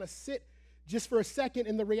do just want to sit just for a second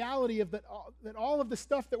in the reality of that all of the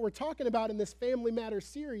stuff that we're talking about in this Family Matters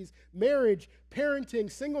series, marriage,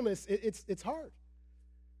 parenting, singleness, it's hard.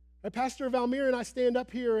 Right? Pastor Valmir and I stand up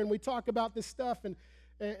here and we talk about this stuff,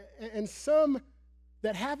 and some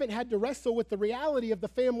that haven't had to wrestle with the reality of the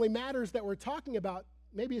family matters that we're talking about,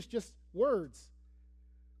 maybe it's just words.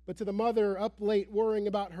 But to the mother up late worrying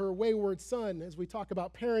about her wayward son, as we talk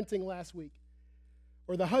about parenting last week,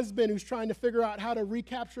 or the husband who's trying to figure out how to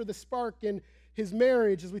recapture the spark in his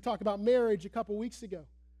marriage, as we talk about marriage a couple weeks ago,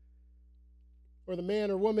 or the man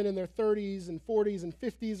or woman in their 30s and 40s and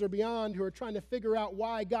 50s or beyond who are trying to figure out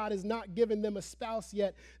why God has not given them a spouse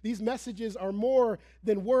yet. These messages are more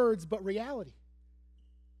than words, but reality.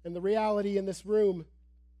 And the reality in this room,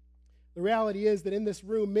 the reality is that in this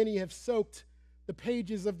room, many have soaked the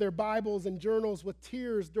pages of their Bibles and journals with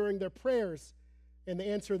tears during their prayers, and the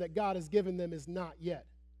answer that God has given them is not yet.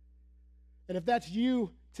 And if that's you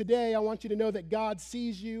today, I want you to know that God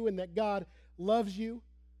sees you and that God loves you,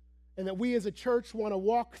 and that we as a church want to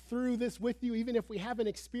walk through this with you, even if we haven't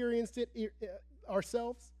experienced it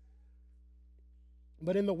ourselves.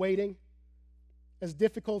 But in the waiting, as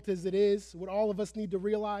difficult as it is, what all of us need to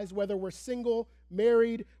realize, whether we're single,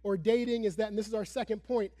 married, or dating, is that, and this is our second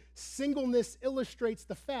point, singleness illustrates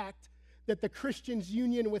the fact that the Christian's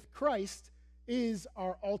union with Christ is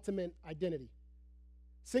our ultimate identity.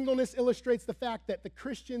 Singleness illustrates the fact that the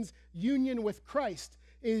Christian's union with Christ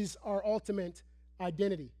is our ultimate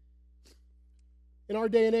identity. In our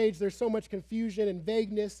day and age, there's so much confusion and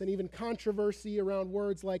vagueness and even controversy around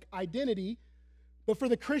words like identity. But for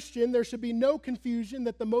the Christian, there should be no confusion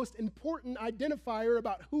that the most important identifier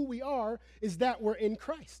about who we are is that we're in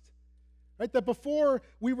Christ. Right? That before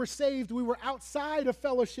we were saved, we were outside of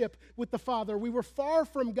fellowship with the Father. We were far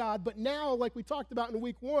from God. But now, like we talked about in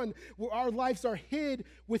week 1, where our lives are hid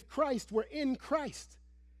with Christ, we're in Christ.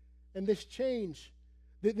 And this change,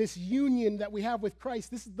 this union that we have with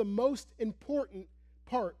Christ, this is the most important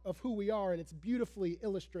part of who we are, and it's beautifully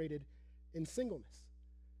illustrated in singleness.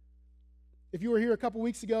 If you were here a couple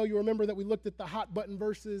weeks ago, you remember that we looked at the hot button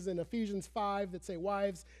verses in Ephesians 5 that say,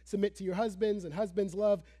 wives, submit to your husbands, and husbands,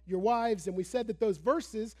 love your wives. And we said that those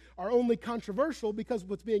verses are only controversial because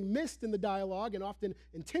what's being missed in the dialogue, and often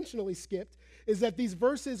intentionally skipped, is that these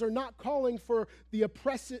verses are not calling for the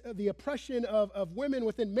oppression of women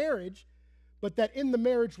within marriage, but that in the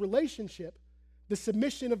marriage relationship, the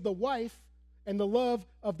submission of the wife and the love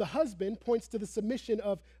of the husband points to the submission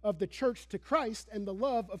of the church to Christ and the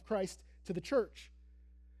love of Christ to the church.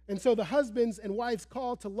 And so the husbands and wives'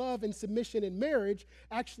 call to love and submission in marriage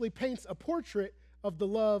actually paints a portrait of the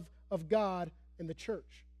love of God and the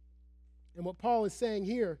church. And what Paul is saying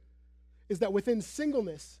here is that within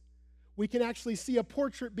singleness, we can actually see a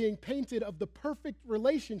portrait being painted of the perfect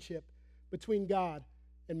relationship between God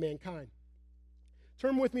and mankind.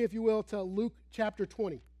 Turn with me, if you will, to Luke chapter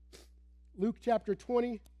 20. Luke chapter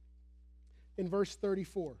 20 in verse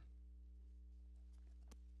 34.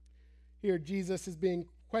 Here, Jesus is being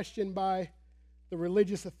questioned by the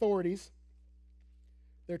religious authorities.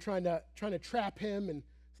 They're trying to trap him, and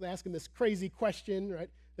so they ask him this crazy question, right?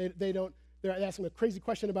 They're asking a crazy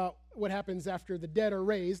question about what happens after the dead are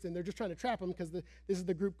raised, and they're just trying to trap him because this is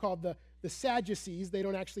the group called the Sadducees. They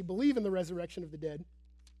don't actually believe in the resurrection of the dead.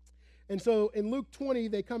 And so in Luke 20,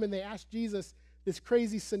 they come and they ask Jesus this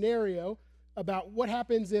crazy scenario about what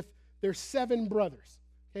happens if there's 7 brothers.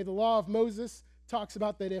 Okay, the law of Moses talks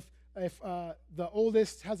about that if the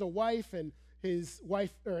oldest has a wife and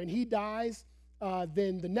he dies,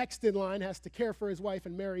 then the next in line has to care for his wife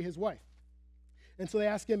and marry his wife. And so they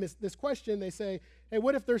ask him this question. They say, hey,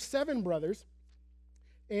 what if there's 7 brothers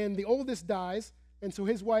and the oldest dies, and so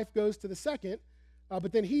his wife goes to the second,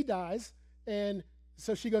 but then he dies, and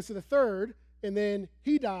so she goes to the third, and then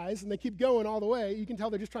he dies, and they keep going all the way. You can tell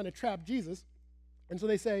they're just trying to trap Jesus. And so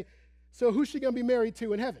they say, so who's she going to be married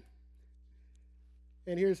to in heaven?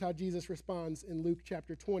 And here's how Jesus responds in Luke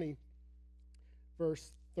chapter 20,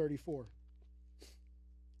 verse 34.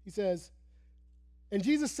 He He says, "And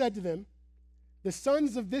Jesus said to them, 'The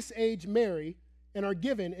sons of this age marry and are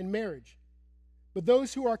given in marriage. But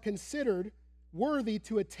those who are considered worthy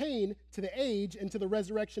to attain to the age and to the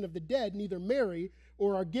resurrection of the dead neither marry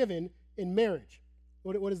or are given in marriage.'"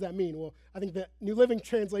 What does that mean? Well, I think the New Living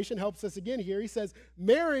Translation helps us again here. He says,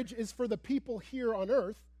 marriage is for the people here on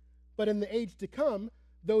earth, but in the age to come,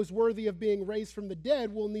 those worthy of being raised from the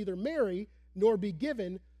dead will neither marry nor be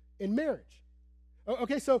given in marriage.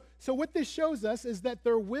 Okay, so what this shows us is that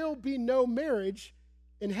there will be no marriage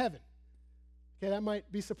in heaven. Okay, that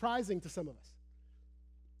might be surprising to some of us.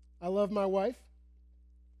 I love my wife.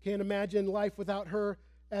 Can't imagine life without her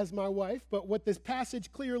as my wife. But what this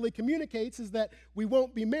passage clearly communicates is that we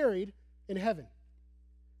won't be married in heaven.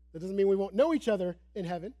 That doesn't mean we won't know each other in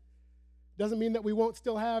heaven. Doesn't mean that we won't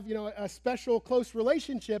still have, a special, close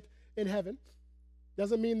relationship in heaven.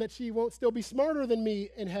 Doesn't mean that she won't still be smarter than me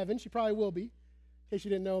in heaven. She probably will be. In case you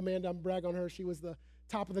didn't know, Amanda, I'm bragging on her. She was the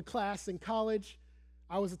top of the class in college.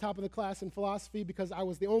 I was the top of the class in philosophy because I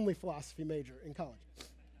was the only philosophy major in college.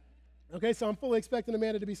 Okay, so I'm fully expecting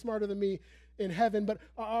Amanda to be smarter than me in heaven, but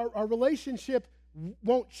our relationship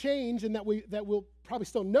won't change in that we'll probably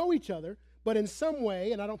still know each other, but in some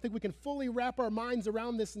way, and I don't think we can fully wrap our minds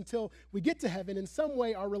around this until we get to heaven, in some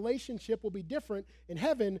way our relationship will be different in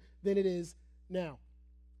heaven than it is now.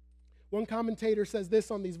 One commentator says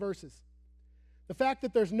this on these verses: the fact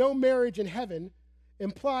that there's no marriage in heaven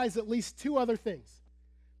implies at least two other things.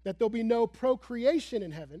 That there'll be no procreation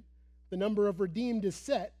in heaven, the number of redeemed is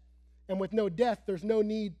set, and with no death, there's no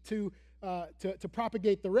need to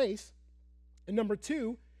propagate the race. And number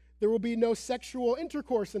two, there will be no sexual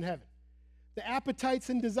intercourse in heaven. The appetites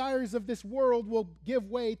and desires of this world will give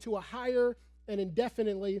way to a higher and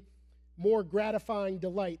indefinitely more gratifying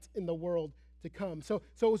delight in the world to come. So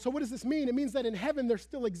what does this mean? It means that in heaven there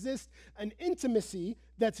still exists an intimacy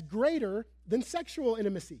that's greater than sexual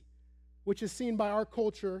intimacy, which is seen by our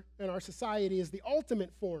culture and our society as the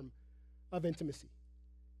ultimate form of intimacy.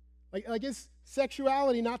 Like is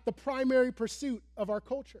sexuality not the primary pursuit of our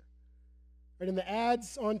culture? Right? In the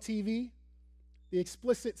ads on TV, the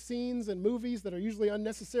explicit scenes and movies that are usually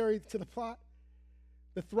unnecessary to the plot,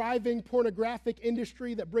 the thriving pornographic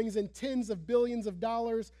industry that brings in tens of billions of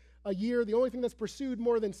dollars a year. The only thing that's pursued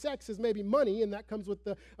more than sex is maybe money, and that comes with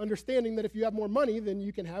the understanding that if you have more money, then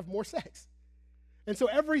you can have more sex. And so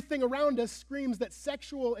everything around us screams that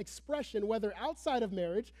sexual expression, whether outside of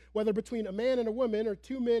marriage, whether between a man and a woman, or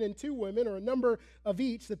two men and two women, or a number of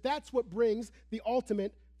each, that's what brings the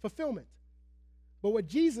ultimate fulfillment. But what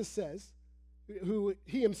Jesus says, who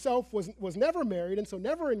he himself was never married and so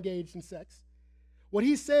never engaged in sex, what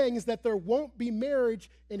he's saying is that there won't be marriage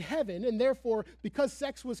in heaven, and therefore, because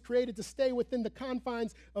sex was created to stay within the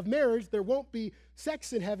confines of marriage, there won't be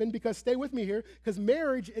sex in heaven, because, stay with me here, because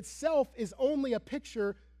marriage itself is only a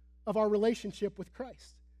picture of our relationship with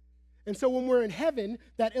Christ. And so when we're in heaven,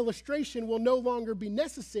 that illustration will no longer be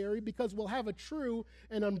necessary, because we'll have a true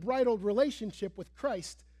and unbridled relationship with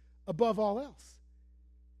Christ above all else.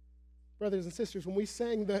 Brothers and sisters, when we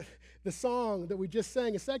sang the song that we just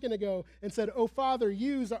sang a second ago and said, "Oh, Father,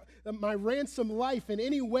 use my ransom life in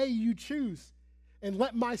any way you choose, and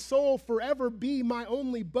let my soul forever be my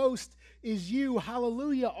only boast is you.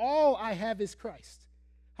 Hallelujah, all I have is Christ.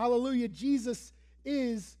 Hallelujah, Jesus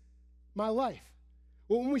is my life."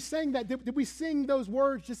 Well, when we sang that, did we sing those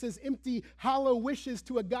words just as empty, hollow wishes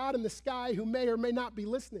to a God in the sky who may or may not be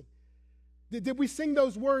listening? Did we sing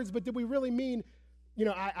those words, but did we really mean,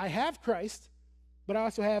 I have Christ, but I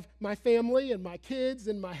also have my family and my kids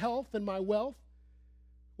and my health and my wealth?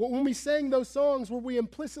 Well, when we sang those songs, were we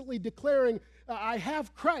implicitly declaring, I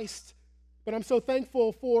have Christ, but I'm so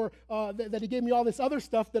thankful for that he gave me all this other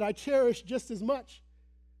stuff that I cherish just as much?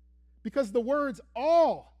 Because the words,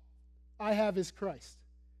 "all I have is Christ,"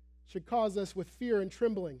 should cause us with fear and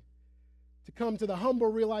trembling to come to the humble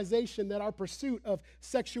realization that our pursuit of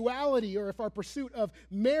sexuality, or if our pursuit of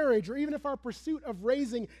marriage, or even if our pursuit of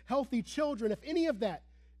raising healthy children, if any of that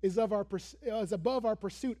is above our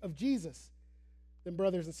pursuit of Jesus, then,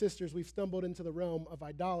 brothers and sisters, we've stumbled into the realm of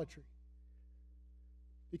idolatry.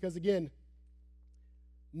 Because again,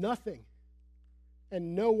 nothing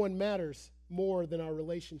and no one matters more than our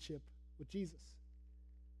relationship with Jesus.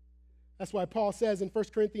 That's why Paul says in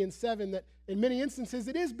 1 Corinthians 7 that in many instances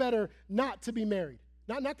it is better not to be married.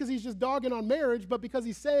 Not because he's just dogging on marriage, but because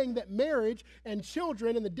he's saying that marriage and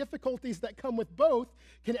children and the difficulties that come with both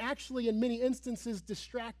can actually, in many instances,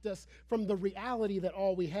 distract us from the reality that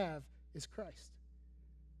all we have is Christ.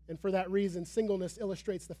 And for that reason, singleness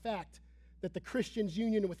illustrates the fact that the Christian's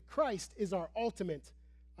union with Christ is our ultimate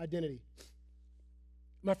identity.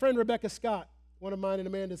 My friend Rebecca Scott one of mine and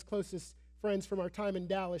Amanda's closest friends from our time in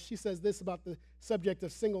Dallas, she says this about the subject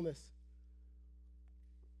of singleness.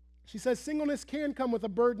 She says, singleness can come with a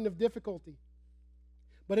burden of difficulty,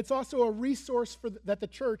 but it's also a resource that the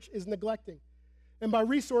church is neglecting. And by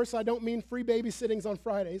resource, I don't mean free babysittings on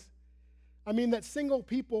Fridays. I mean that single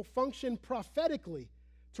people function prophetically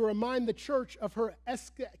to remind the church of her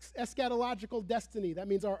eschatological destiny. That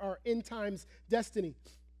means our end times destiny,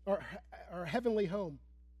 our heavenly home.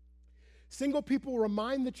 Single people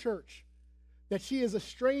remind the church that she is a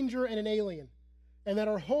stranger and an alien, and that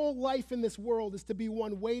her whole life in this world is to be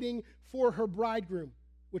one waiting for her bridegroom,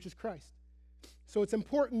 which is Christ. So it's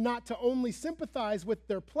important not to only sympathize with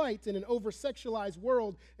their plight in an over-sexualized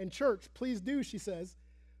world and church, please do, she says,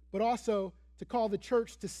 but also to call the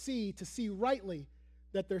church to see rightly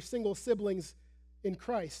that they're single siblings in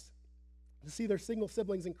Christ, to see their single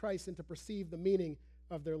siblings in Christ and to perceive the meaning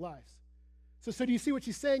of their lives. So do you see what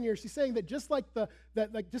she's saying here? She's saying that just like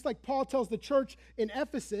Paul tells the church in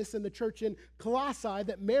Ephesus and the church in Colossae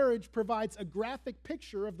that marriage provides a graphic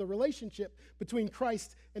picture of the relationship between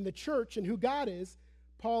Christ and the church and who God is,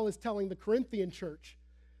 Paul is telling the Corinthian church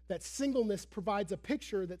that singleness provides a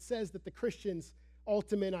picture that says that the Christian's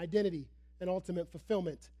ultimate identity and ultimate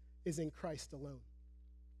fulfillment is in Christ alone.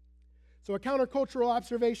 So a countercultural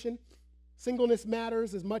observation, singleness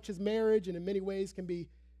matters as much as marriage and in many ways can be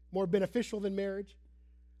more beneficial than marriage.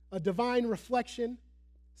 A divine reflection,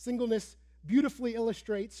 singleness beautifully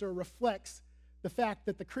illustrates or reflects the fact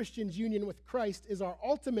that the Christian's union with Christ is our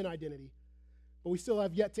ultimate identity. But we still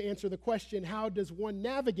have yet to answer the question, how does one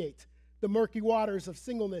navigate the murky waters of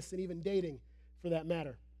singleness and even dating for that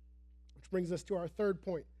matter? Which brings us to our third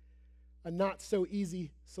point, a not so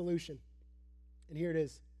easy solution. And here it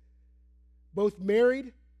is. Both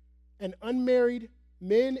married and unmarried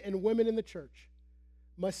men and women in the church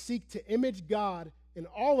must seek to image God in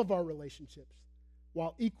all of our relationships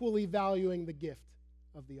while equally valuing the gift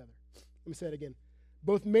of the other. Let me say it again.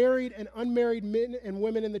 Both married and unmarried men and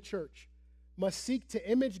women in the church must seek to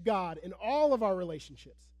image God in all of our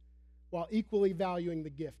relationships while equally valuing the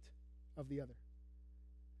gift of the other.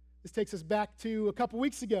 This takes us back to a couple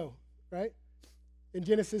weeks ago, right? In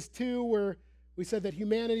Genesis 2, where we said that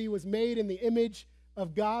humanity was made in the image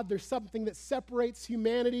of God. There's something that separates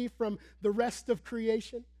humanity from the rest of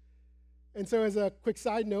creation. And so as a quick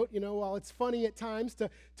side note, while it's funny at times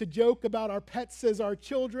to joke about our pets as our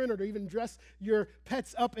children or to even dress your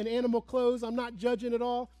pets up in animal clothes, I'm not judging at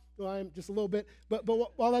all. Well, I'm just a little bit. But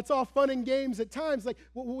while that's all fun and games at times, like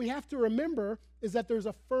what we have to remember is that there's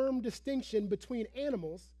a firm distinction between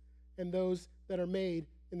animals and those that are made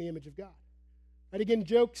in the image of God. And again,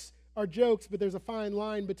 jokes are jokes, but there's a fine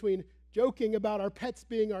line between joking about our pets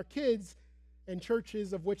being our kids and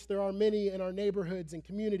churches, of which there are many in our neighborhoods and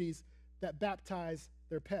communities, that baptize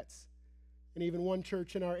their pets. And even one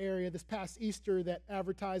church in our area this past Easter that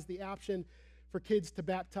advertised the option for kids to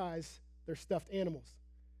baptize their stuffed animals.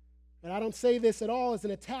 And I don't say this at all as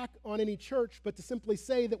an attack on any church, but to simply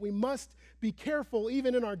say that we must be careful,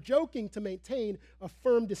 even in our joking, to maintain a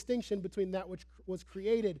firm distinction between that which was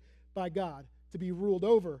created by God to be ruled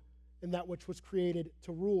over and that which was created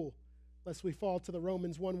to rule, lest we fall to the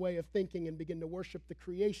Romans 1 way of thinking and begin to worship the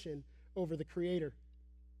creation over the Creator.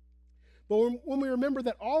 But when we remember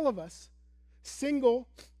that all of us, single,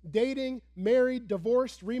 dating, married,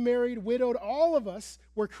 divorced, remarried, widowed, all of us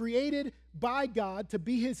were created by God to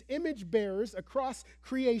be His image bearers across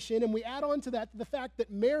creation, and we add on to that the fact that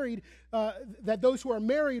that those who are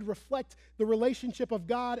married reflect the relationship of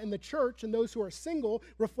God and the church, and those who are single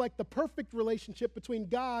reflect the perfect relationship between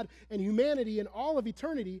God and humanity in all of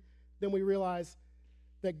eternity, then we realize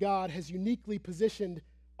that God has uniquely positioned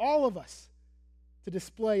all of us to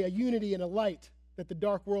display a unity and a light that the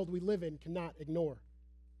dark world we live in cannot ignore.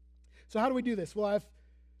 So how do we do this? Well, I have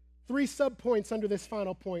 3 subpoints under this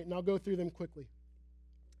final point, and I'll go through them quickly.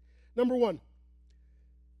 Number 1,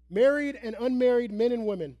 married and unmarried men and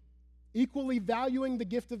women equally valuing the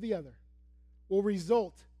gift of the other will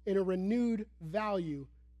result in a renewed value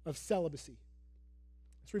of celibacy.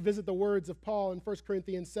 Let's revisit the words of Paul in 1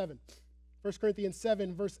 Corinthians 7. 1 Corinthians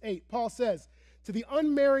 7, verse 8. Paul says, "To the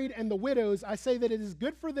unmarried and the widows, I say that it is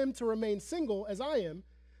good for them to remain single, as I am,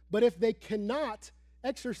 but if they cannot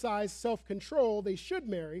exercise self-control, they should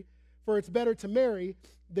marry, for it's better to marry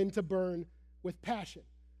than to burn with passion."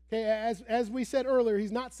 Okay, as we said earlier,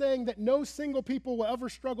 he's not saying that no single people will ever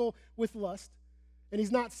struggle with lust, and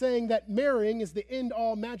he's not saying that marrying is the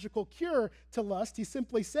end-all magical cure to lust. He's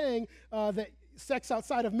simply saying that sex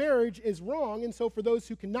outside of marriage is wrong, and so for those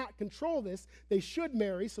who cannot control this, they should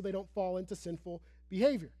marry so they don't fall into sinful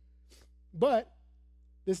behavior. But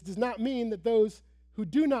this does not mean that those who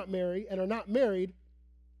do not marry and are not married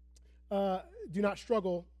do not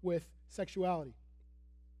struggle with sexuality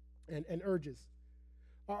and urges.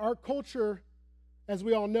 Our culture, as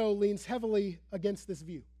we all know, leans heavily against this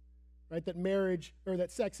view, right? That marriage or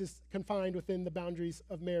that sex is confined within the boundaries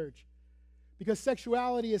of marriage. Because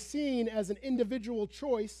sexuality is seen as an individual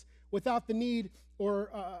choice without the need or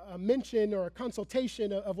a mention or a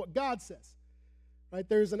consultation of what God says. Right?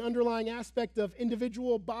 There's an underlying aspect of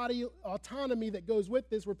individual body autonomy that goes with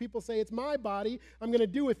this, where people say, it's my body, I'm going to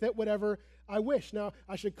do with it whatever I wish. Now,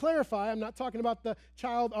 I should clarify, I'm not talking about the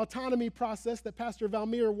child autonomy process that Pastor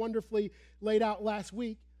Valmir wonderfully laid out last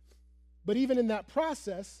week. But even in that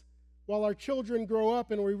process, while our children grow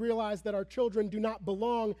up and we realize that our children do not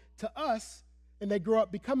belong to us, and they grow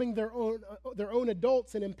up becoming their own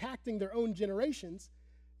adults and impacting their own generations,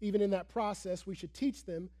 even in that process, we should teach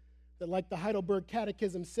them that, like the Heidelberg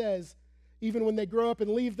Catechism says, even when they grow up and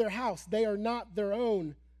leave their house, they are not their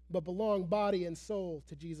own, but belong body and soul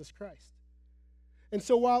to Jesus Christ. And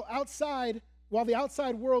so while the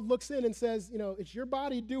outside world looks in and says, it's your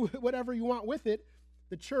body, do whatever you want with it,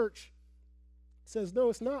 the church says, no,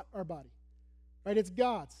 it's not our body, right? It's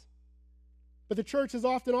God's. But the church has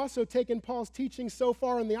often also taken Paul's teaching so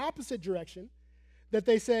far in the opposite direction that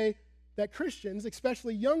they say that Christians,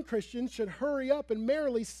 especially young Christians, should hurry up and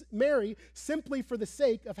marry simply for the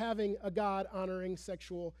sake of having a God-honoring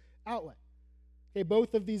sexual outlet. Okay,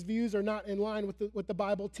 both of these views are not in line with what the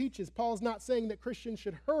Bible teaches. Paul's not saying that Christians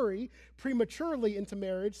should hurry prematurely into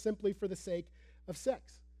marriage simply for the sake of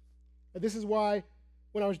sex. This is why,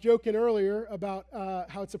 when I was joking earlier about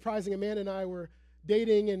how it's surprising Amanda and I were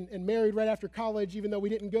dating and married right after college, even though we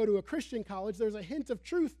didn't go to a Christian college, there's a hint of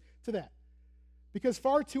truth to that. Because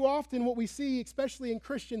far too often what we see, especially in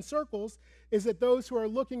Christian circles, is that those who are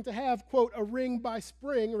looking to have, quote, a ring by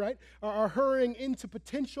spring, right, are hurrying into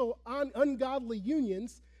potential ungodly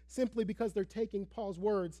unions simply because they're taking Paul's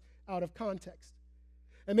words out of context.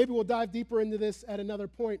 And maybe we'll dive deeper into this at another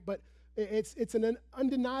point, but it's an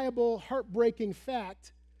undeniable, heartbreaking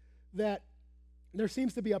fact that there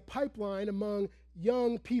seems to be a pipeline among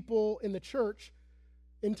young people in the church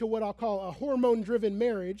into what I'll call a hormone-driven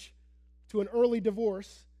marriage, to an early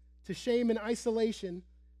divorce, to shame and isolation,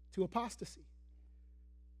 to apostasy.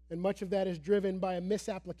 And much of that is driven by a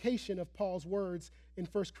misapplication of Paul's words in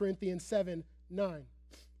 1 Corinthians 7:9.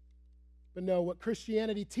 But no, what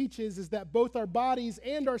Christianity teaches is that both our bodies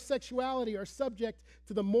and our sexuality are subject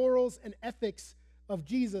to the morals and ethics of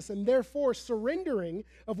Jesus, and therefore surrendering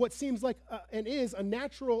of what seems like and is a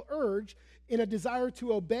natural urge in a desire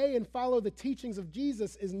to obey and follow the teachings of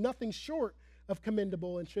Jesus is nothing short of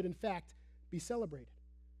commendable and should in fact be celebrated.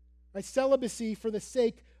 Right? Celibacy for the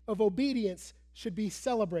sake of obedience should be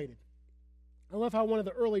celebrated. I love how one of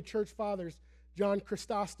the early church fathers, John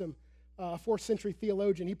Chrysostom, a 4th century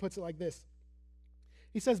theologian, he puts it like this.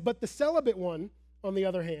 He says, but the celibate one, on the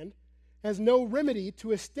other hand, has no remedy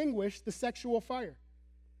to extinguish the sexual fire.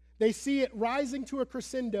 They see it rising to a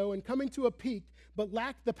crescendo and coming to a peak, but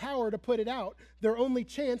lack the power to put it out. Their only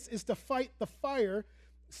chance is to fight the fire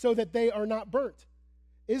so that they are not burnt.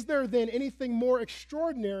 Is there then anything more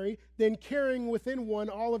extraordinary than carrying within one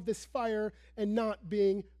all of this fire and not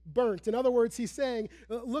being burnt? In other words, he's saying,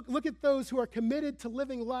 look at those who are committed to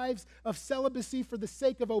living lives of celibacy for the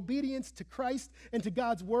sake of obedience to Christ and to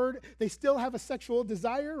God's word. They still have a sexual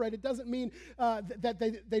desire, right? It doesn't mean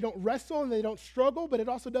that they don't wrestle and they don't struggle, but it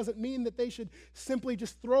also doesn't mean that they should simply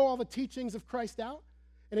just throw all the teachings of Christ out.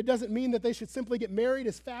 And it doesn't mean that they should simply get married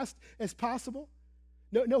as fast as possible.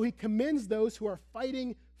 No, he commends those who are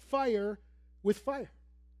fighting fire with fire.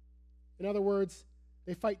 In other words,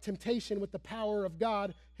 they fight temptation with the power of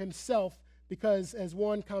God himself because, as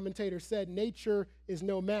one commentator said, nature is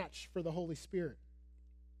no match for the Holy Spirit.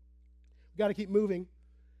 We've got to keep moving,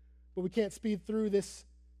 but we can't speed through this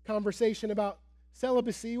conversation about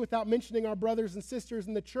celibacy without mentioning our brothers and sisters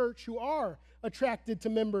in the church who are attracted to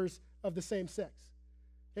members of the same sex.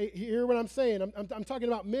 Hey, hear what I'm saying? I'm talking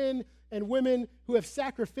about men and women who have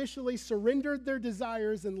sacrificially surrendered their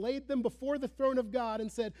desires and laid them before the throne of God and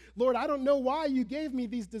said, Lord, I don't know why you gave me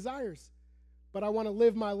these desires, but I want to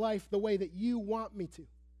live my life the way that you want me to.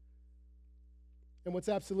 And what's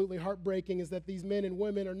absolutely heartbreaking is that these men and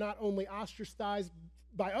women are not only ostracized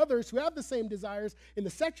by others who have the same desires in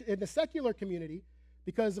the secular community,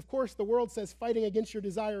 because, of course, the world says fighting against your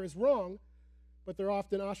desire is wrong, but they're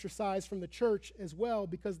often ostracized from the church as well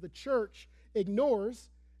because the church ignores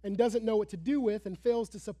and doesn't know what to do with and fails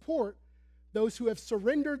to support those who have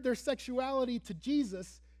surrendered their sexuality to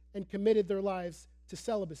Jesus and committed their lives to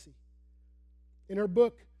celibacy. In her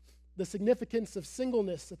book, The Significance of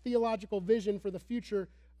Singleness, a theological vision for the future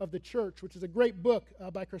of the Church, which is a great book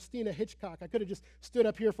by Christina Hitchcock. I could have just stood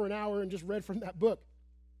up here for an hour and just read from that book.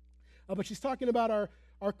 But she's talking about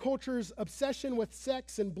our culture's obsession with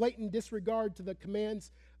sex and blatant disregard to the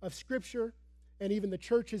commands of Scripture, and even the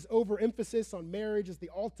church's overemphasis on marriage as the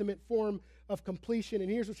ultimate form of completion. And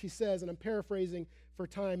here's what she says, and I'm paraphrasing for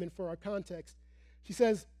time and for our context. She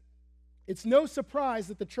says, "It's no surprise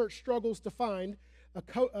that the church struggles to find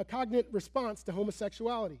a cognate response to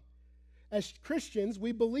homosexuality. As Christians,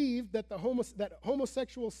 we believe that that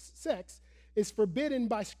homosexual sex is forbidden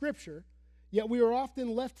by Scripture, yet we are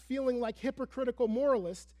often left feeling like hypocritical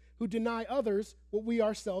moralists who deny others what we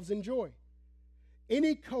ourselves enjoy.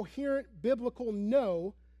 Any coherent biblical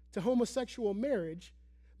no to homosexual marriage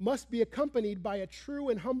must be accompanied by a true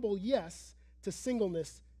and humble yes to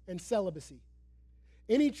singleness and celibacy.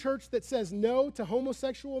 Any church that says no to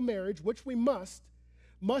homosexual marriage, which we must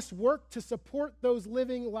work to support those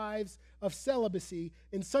living lives of celibacy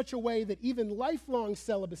in such a way that even lifelong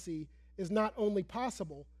celibacy is not only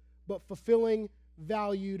possible, but fulfilling,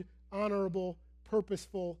 valued, honorable,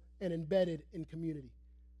 purposeful, and embedded in community."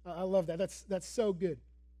 I love that. That's so good.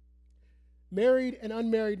 Married and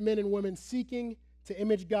unmarried men and women seeking to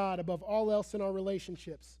image God above all else in our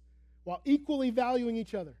relationships, while equally valuing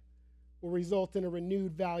each other, will result in a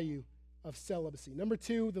renewed value of celibacy. Number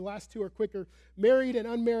two, the last two are quicker. Married and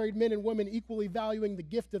unmarried men and women equally valuing the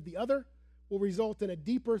gift of the other will result in a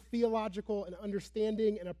deeper theological and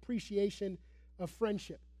understanding and appreciation of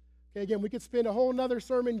friendship. Okay, again, we could spend a whole nother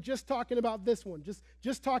sermon just talking about this one,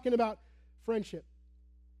 just talking about friendship.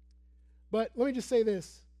 But let me just say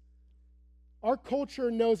this. Our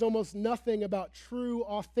culture knows almost nothing about true,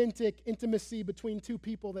 authentic intimacy between two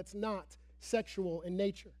people that's not sexual in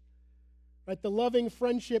nature. Right? The loving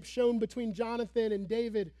friendship shown between Jonathan and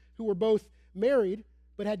David, who were both married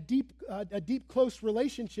but had a deep, close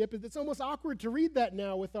relationship, it's almost awkward to read that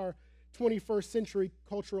now with our 21st century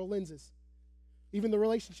cultural lenses. Even the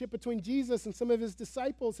relationship between Jesus and some of his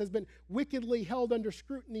disciples has been wickedly held under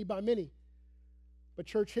scrutiny by many. But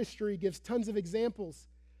church history gives tons of examples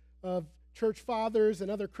of church fathers and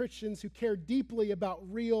other Christians who care deeply about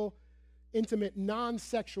real, intimate,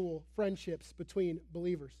 non-sexual friendships between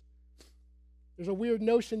believers. There's a weird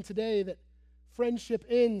notion today that friendship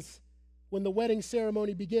ends when the wedding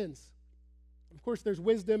ceremony begins. Of course, there's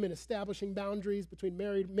wisdom in establishing boundaries between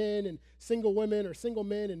married men and single women, or single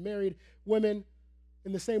men and married women,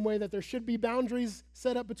 in the same way that there should be boundaries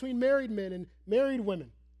set up between married men and married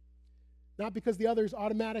women. Not because the other is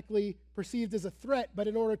automatically perceived as a threat, but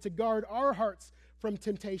in order to guard our hearts from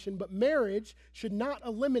temptation. But marriage should not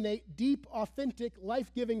eliminate deep, authentic,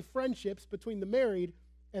 life-giving friendships between the married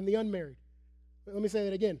and the unmarried. Let me say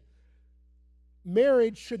that again.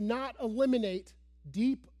 Marriage should not eliminate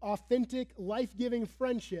deep, authentic, life-giving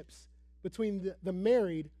friendships between the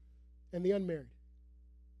married and the unmarried.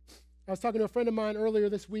 I was talking to a friend of mine earlier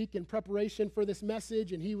this week in preparation for this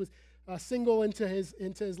message, and he was single into his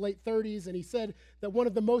late 30s, and he said that one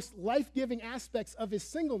of the most life-giving aspects of his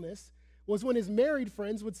singleness was when his married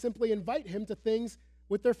friends would simply invite him to things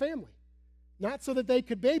with their family. Not so that they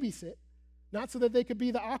could babysit, not so that they could be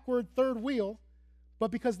the awkward third wheel, but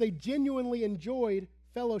because they genuinely enjoyed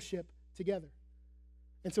fellowship together.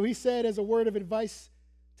 And so he said, as a word of advice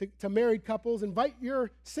to married couples, invite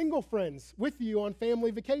your single friends with you on family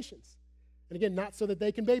vacations. And again, not so that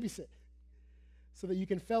they can babysit, so that you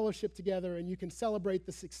can fellowship together and you can celebrate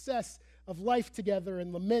the success of life together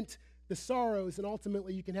and lament the sorrows, and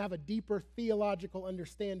ultimately you can have a deeper theological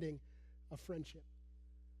understanding of friendship.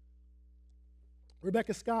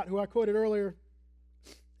 Rebecca Scott, who I quoted earlier,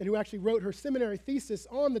 and who actually wrote her seminary thesis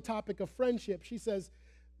on the topic of friendship, she said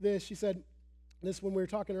this when we were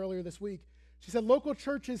talking earlier this week. She said, local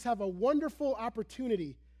churches have a wonderful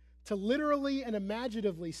opportunity to literally and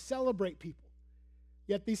imaginatively celebrate people.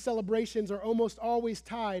 Yet these celebrations are almost always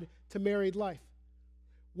tied to married life.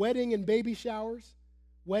 Wedding and baby showers,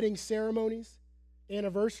 wedding ceremonies,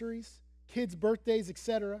 anniversaries, kids' birthdays,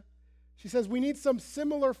 etc. She says we need some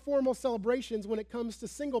similar formal celebrations when it comes to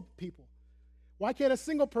single people. Why can't a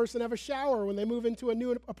single person have a shower when they move into a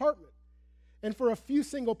new apartment? And for a few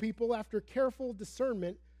single people, after careful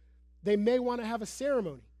discernment, they may want to have a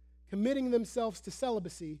ceremony, committing themselves to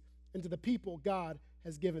celibacy and to the people God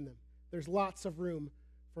has given them. There's lots of room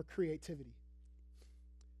for creativity.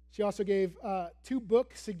 She also gave 2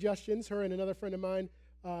 book suggestions, her and another friend of mine,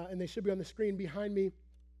 and they should be on the screen behind me.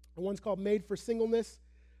 One's called Made for Singleness,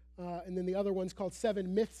 and then the other one's called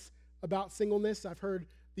 7 Myths About Singleness. I've heard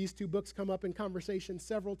these 2 books come up in conversation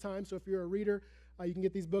several times, so if you're a reader, you can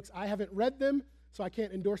get these books. I haven't read them, so I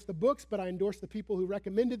can't endorse the books, but I endorse the people who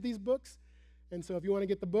recommended these books. And so if you want to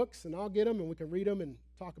get the books, and I'll get them, and we can read them and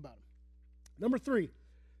talk about them. Number 3,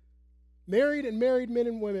 married and unmarried men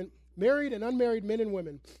and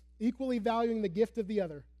women, equally valuing the gift of the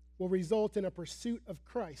other, will result in a pursuit of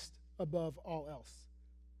Christ above all else.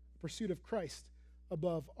 Pursuit of Christ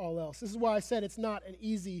above all else. This is why I said it's not an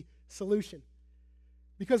easy solution.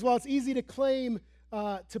 Because while it's easy to claim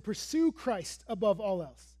to pursue Christ above all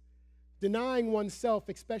else, denying oneself,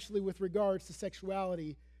 especially with regards to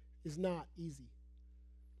sexuality, is not easy.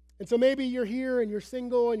 And so maybe you're here and you're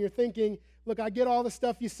single and you're thinking, look, I get all the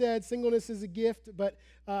stuff you said, singleness is a gift, but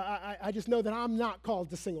I just know that I'm not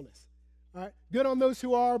called to singleness. All right? Good on those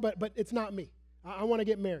who are, but it's not me. I want to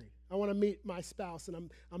get married. I want to meet my spouse, and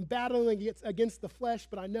I'm battling against the flesh,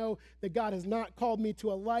 but I know that God has not called me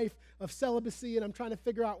to a life of celibacy, and I'm trying to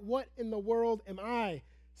figure out what in the world am I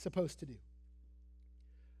supposed to do.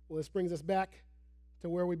 Well, this brings us back to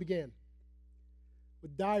where we began,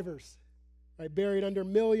 with divers, right, buried under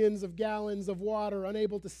millions of gallons of water,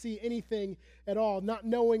 unable to see anything at all, not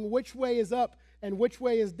knowing which way is up and which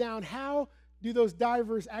way is down. How do those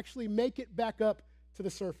divers actually make it back up to the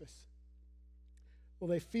surface? Well,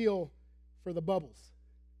 they feel for the bubbles.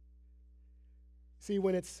 See,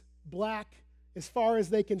 when it's black as far as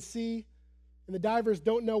they can see, and the divers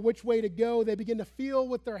don't know which way to go, they begin to feel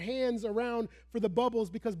with their hands around for the bubbles,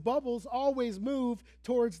 because bubbles always move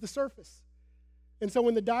towards the surface. And so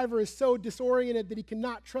when the diver is so disoriented that he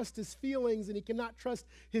cannot trust his feelings and he cannot trust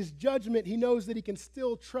his judgment, he knows that he can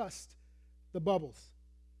still trust the bubbles.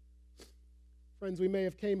 Friends, we may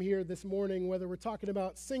have came here this morning, whether we're talking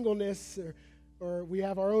about singleness or we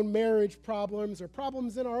have our own marriage problems or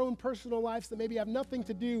problems in our own personal lives that maybe have nothing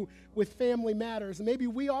to do with family matters. And maybe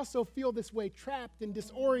we also feel this way, trapped and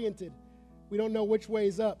disoriented. We don't know which way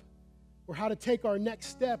is up or how to take our next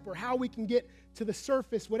step or how we can get to the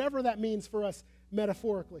surface, whatever that means for us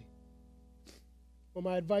metaphorically. Well,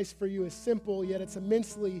 my advice for you is simple, yet it's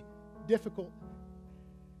immensely difficult.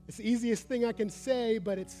 It's the easiest thing I can say,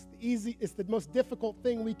 but it's the most difficult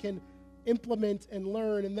thing we can implement and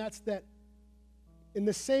learn, and that's that in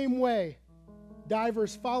the same way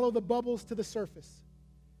divers follow the bubbles to the surface,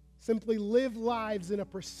 simply live lives in a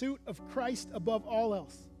pursuit of Christ above all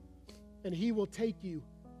else, and He will take you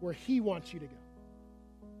where He wants you to go.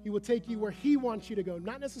 He will take you where He wants you to go,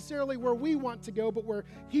 not necessarily where we want to go, but where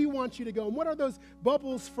He wants you to go. And what are those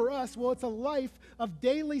bubbles for us? Well, it's a life of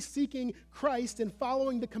daily seeking Christ and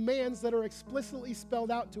following the commands that are explicitly spelled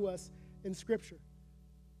out to us in Scripture.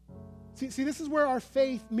 See, this is where our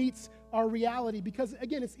faith meets our reality, because,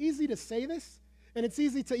 again, it's easy to say this, and it's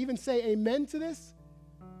easy to even say amen to this,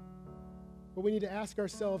 but we need to ask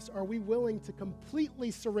ourselves, are we willing to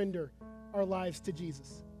completely surrender our lives to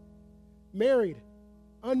Jesus? Married,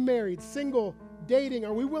 unmarried, single, dating,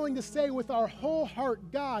 are we willing to say with our whole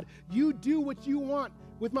heart, God, you do what you want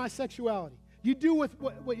with my sexuality. You do what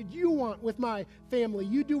you want with my family.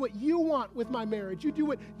 You do what you want with my marriage. You do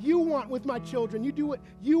what you want with my children. You do what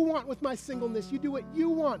you want with my singleness. You do what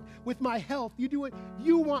you want with my health. You do what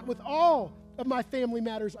you want with all of my family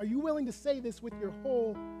matters. Are you willing to say this with your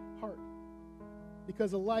whole heart?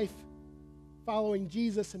 Because a life following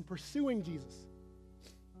Jesus and pursuing Jesus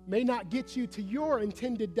may not get you to your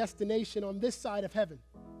intended destination on this side of heaven,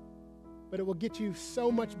 but it will get you so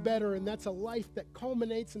much better, and that's a life that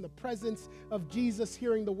culminates in the presence of Jesus,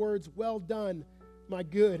 hearing the words, "Well done, my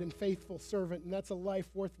good and faithful servant," and that's a life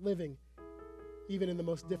worth living, even in the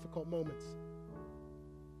most difficult moments.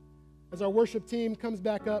 As our worship team comes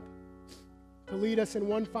back up to lead us in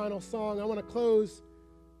one final song, I want to close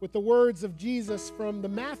with the words of Jesus from the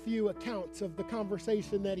Matthew account of the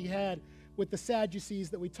conversation that He had with the Sadducees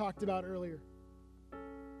that we talked about earlier.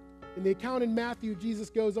 In the account in Matthew, Jesus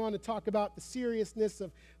goes on to talk about the seriousness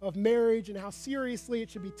of marriage and how seriously it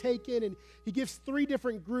should be taken, and He gives 3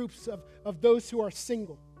 different groups of those who are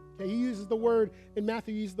single. Okay, He uses the word, in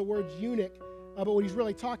Matthew, He uses the word eunuch, but what He's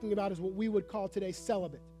really talking about is what we would call today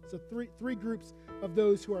celibate. So three groups of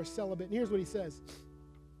those who are celibate. And here's what He says.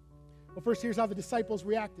 Well, first, here's how the disciples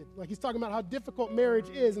reacted. Like, He's talking about how difficult marriage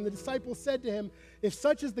is, and the disciples said to Him, "If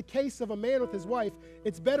such is the case of a man with his wife,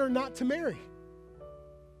 it's better not to marry."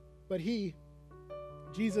 But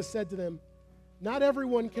Jesus said to them, "Not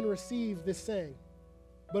everyone can receive this saying,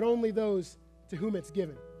 but only those to whom it's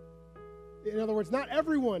given." In other words, not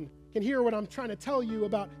everyone can hear what I'm trying to tell you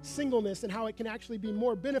about singleness and how it can actually be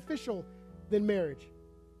more beneficial than marriage.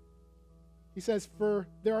 He says, "For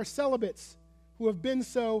there are celibates who have been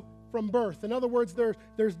so from birth." In other words,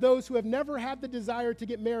 there's those who have never had the desire to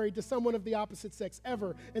get married to someone of the opposite sex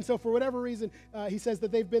ever. And so for whatever reason, he says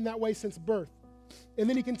that they've been that way since birth. And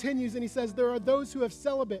then he continues and he says, there are those who are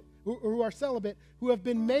celibate, who have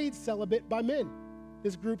been made celibate by men.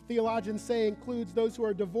 This group, theologians say, includes those who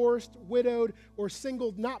are divorced, widowed, or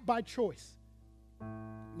singled not by choice.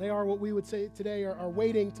 They are what we would say today are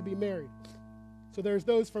waiting to be married. So there's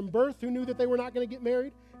those from birth who knew that they were not going to get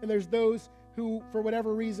married, and there's those who, for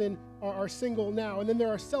whatever reason, are single now. And then there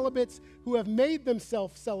are celibates who have made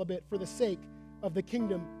themselves celibate for the sake of the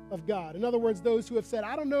kingdom of God. In other words, those who have said,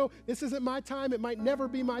 I don't know, this isn't my time, it might never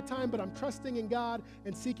be my time, but I'm trusting in God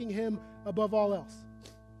and seeking Him above all else.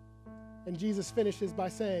 And Jesus finishes by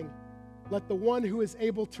saying, let the one who is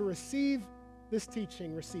able to receive this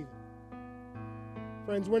teaching receive it.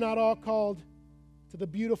 Friends, we're not all called to the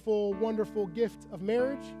beautiful, wonderful gift of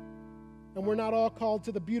marriage, and we're not all called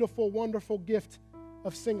to the beautiful, wonderful gift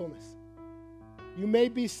of singleness. You may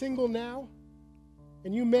be single now,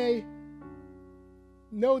 and you may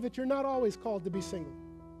know that you're not always called to be single.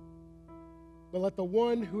 But let the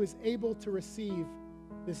one who is able to receive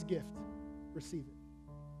this gift receive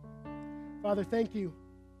it. Father, thank you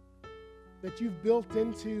that you've built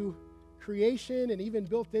into creation and even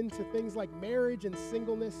built into things like marriage and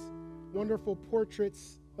singleness wonderful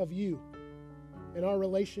portraits of you and our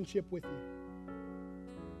relationship with you.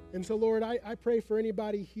 And so, Lord, I pray for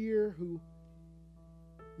anybody here who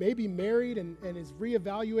may be married and is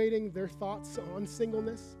reevaluating their thoughts on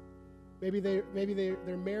singleness. Maybe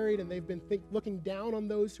they're married and they've been looking down on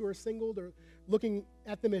those who are single, or looking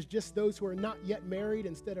at them as just those who are not yet married,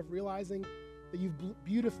 instead of realizing that you've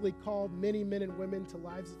beautifully called many men and women to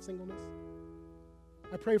lives of singleness.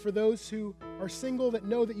 I pray for those who are single that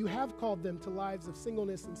know that you have called them to lives of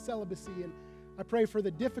singleness and celibacy. And I pray for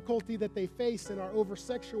the difficulty that they face in our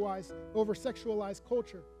over-sexualized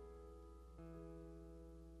culture.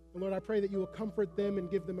 And Lord, I pray that you will comfort them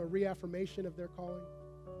and give them a reaffirmation of their calling.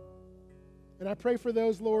 And I pray for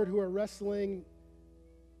those, Lord, who are wrestling,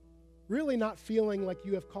 really not feeling like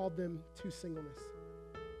you have called them to singleness.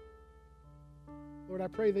 Lord, I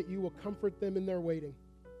pray that you will comfort them in their waiting.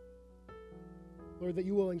 Lord, that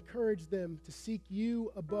you will encourage them to seek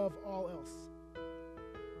you above all else.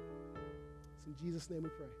 It's in Jesus' name we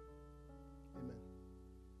pray. Amen.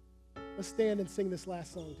 Let's stand and sing this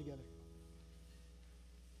last song together.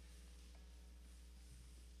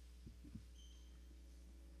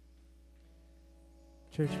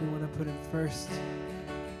 Church, we want to put him first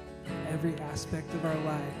in every aspect of our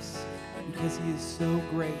lives because he is so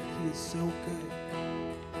great. He is so good.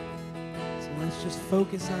 So let's just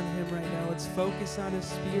focus on him right now. Let's focus on his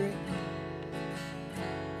spirit.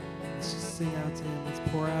 Let's just sing out to him. Let's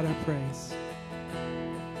pour out our praise.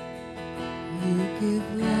 You give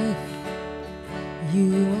life.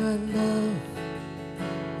 You are love.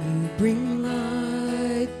 You bring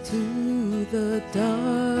light to the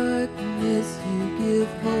darkness. You give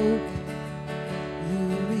hope. You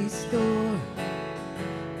restore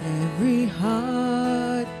every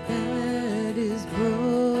heart that is broken.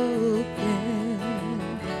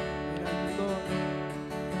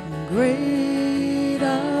 Great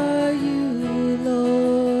are you,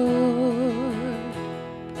 Lord.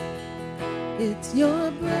 It's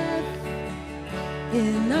your breath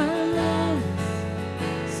in our lungs,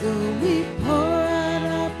 so we pour out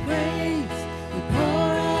our praise. We pour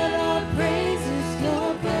out our praise. It's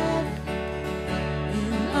your breath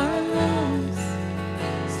in our lungs,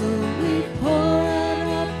 so we pour out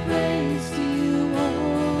our praise to you only.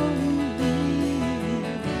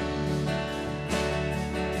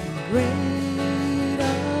 Great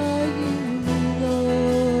are you,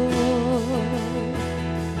 Lord.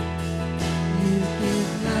 You give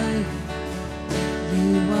life.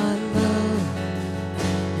 You are love.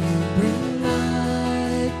 You bring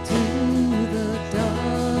light to the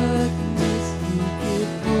darkness. You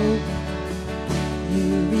give hope. You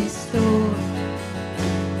restore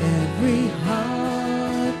every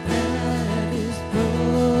heart that is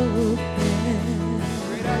broken.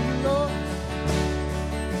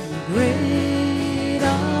 Great are you, Lord. Great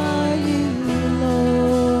are you,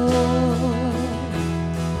 Lord.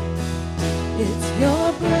 It's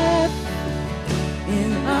your breath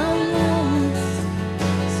in our lungs,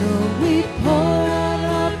 so we pour out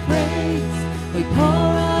our praise. We pour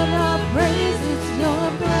out our praise. It's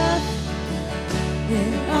your breath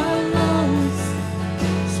in our lungs,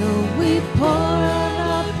 so we pour out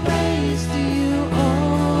our praise to you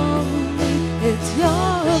only. It's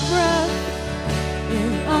your breath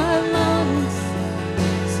in our lungs,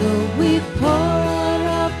 so we pour out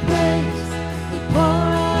our praise. We pour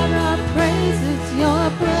out our praise. It's your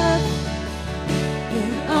breath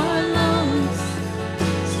in our lungs,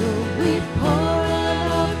 so we pour out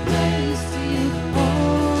our praise to you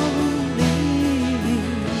only.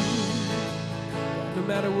 No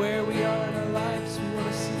matter where we are in our lives, we want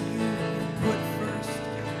to see you put first.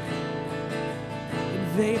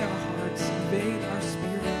 Invade our hearts, invade our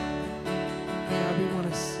spirit. God, we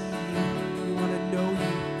want to see you. We want to know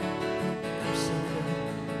you. You're so good.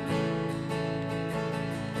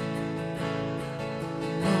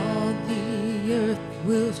 All the earth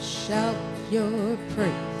will shout your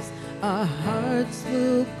praise. Our hearts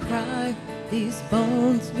will cry. These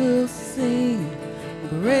bones will sing.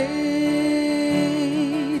 Great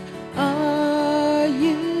are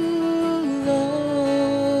you, Lord.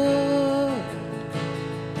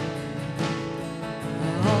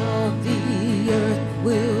 All the earth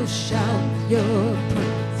will shout your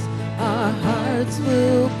praise. Our hearts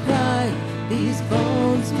will cry. These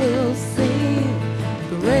bones will sing.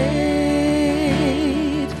 Great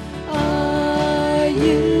are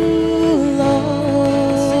you,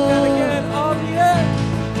 Lord. Sing that again. All the earth.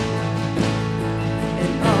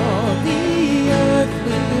 And all the earth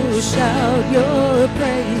will shout your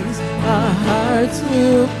praise. Our hearts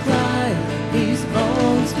will cry. These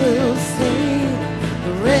bones will sing.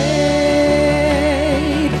 Great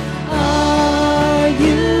are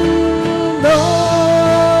you,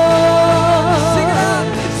 Lord. Sing it out.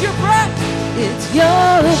 It's your breath. It's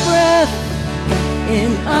your breath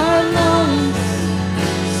in our lungs.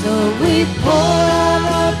 So we pour out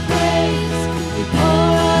our praise. We pour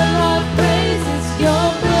out our praise. It's your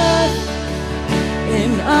breath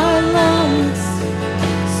in our lungs.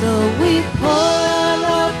 So we pour out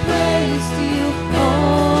our praise to you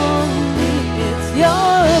only. It's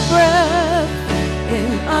your breath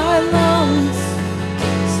in our lungs.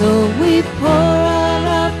 So we pour out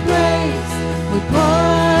our praise. We pour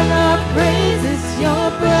out our praise. It's your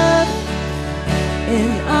breath in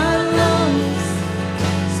our lungs.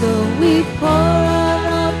 So we pour out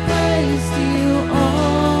our praise to you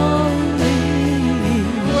only.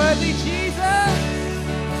 Worthy Jesus.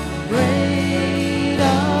 Great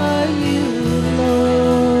are you,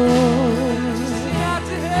 Lord. Just sing out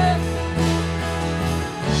to him.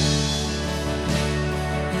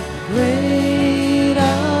 Great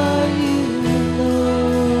are you, Lord.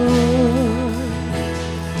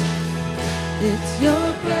 It's your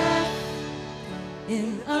breath in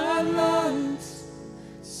our lungs.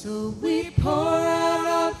 So we pour out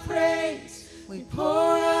our praise. We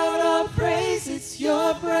pour out our praise. It's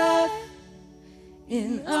your breath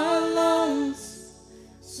in our lungs.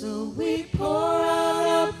 So we pour out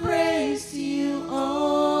our praise to you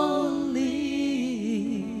only.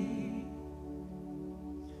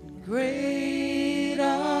 Great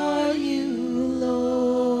are you,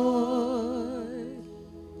 Lord.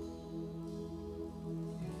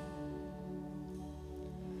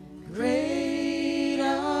 Great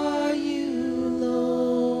are you,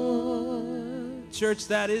 Lord. Church,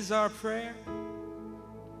 that is our prayer.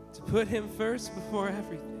 To put him first before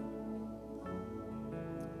everything.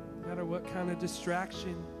 No matter what kind of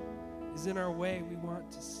distraction is in our way, we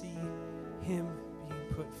want to see him being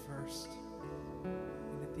put first.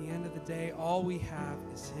 And at the end of the day, all we have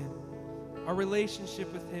is him. Our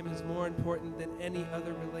relationship with him is more important than any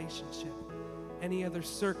other relationship, any other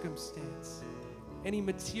circumstance, any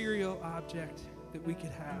material object that we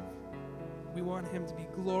could have. We want him to be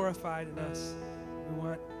glorified in us. We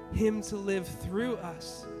want him to live through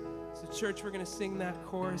us. So church, we're going to sing that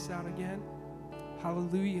chorus out again.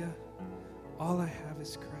 Hallelujah. All I have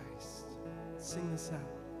is Christ. Let's sing this out.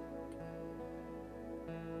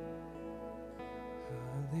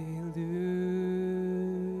 Hallelujah.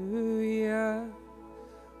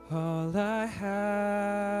 All I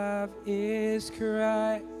have is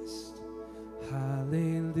Christ.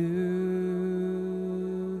 Hallelujah.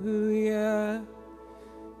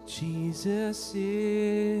 Jesus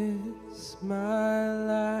is my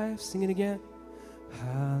life. Sing it again.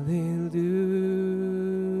 Hallelujah.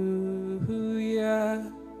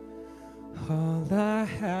 All I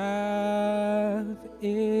have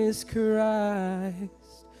is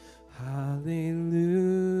Christ. Hallelujah.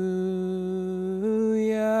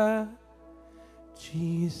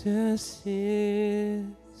 Jesus is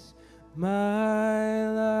my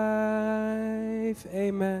life.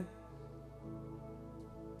 Amen.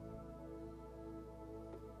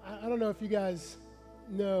 I don't know if you guys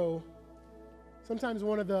know, sometimes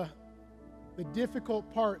one of the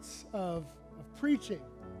difficult parts of preaching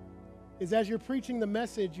is as you're preaching the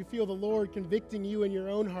message, you feel the Lord convicting you in your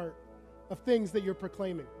own heart of things that you're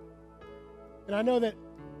proclaiming. And I know that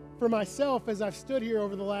for myself, as I've stood here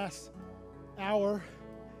over the last hour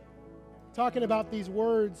talking about these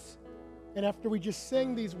words, and after we just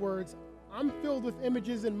sing these words, I'm filled with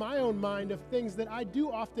images in my own mind of things that I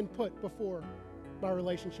do often put before my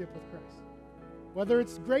relationship with Christ. Whether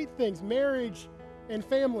it's great things, marriage, and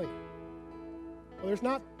family. Well, there's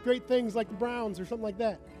not great things like the Browns or something like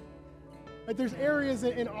that. Right? There's areas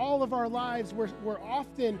in all of our lives where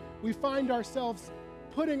often we find ourselves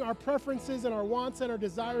putting our preferences and our wants and our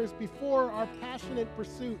desires before our passionate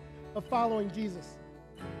pursuit of following Jesus.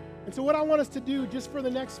 And so what I want us to do just for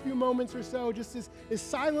the next few moments or so just is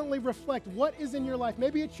silently reflect what is in your life.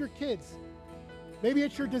 Maybe it's your kids. Maybe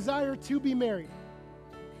it's your desire to be married.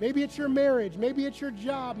 Maybe it's your marriage. Maybe it's your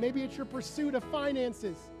job. Maybe it's your pursuit of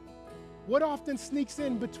finances. What often sneaks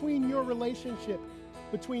in between your relationship,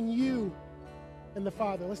 between you and the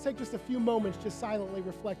Father? Let's take just a few moments just silently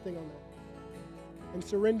reflecting on that and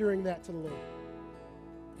surrendering that to the Lord.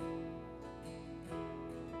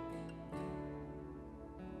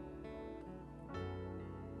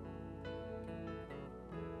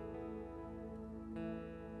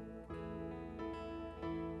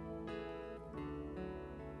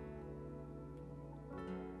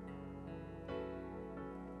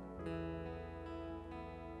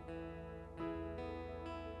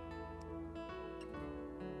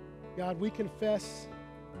 God, we confess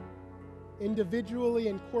individually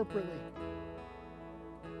and corporately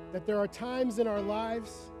that there are times in our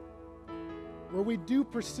lives where we do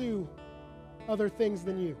pursue other things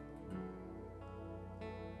than you.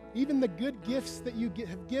 Even the good gifts that you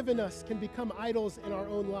have given us can become idols in our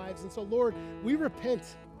own lives. And so, Lord, we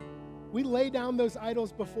repent. We lay down those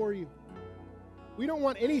idols before you. We don't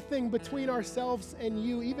want anything between ourselves and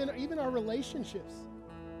you, even our relationships.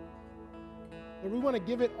 Lord, we want to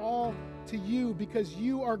give it all to you because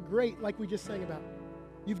you are great, like we just sang about.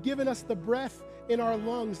 You've given us the breath in our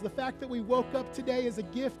lungs. The fact that we woke up today is a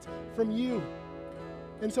gift from you.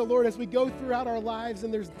 And so, Lord, as we go throughout our lives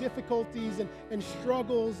and there's difficulties and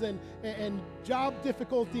struggles and job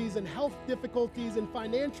difficulties and health difficulties and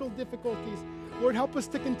financial difficulties, Lord, help us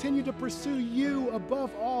to continue to pursue you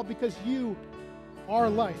above all because you are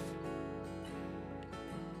life.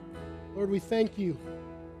 Lord, we thank you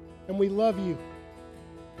and we love you.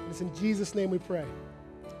 And it's in Jesus' name we pray.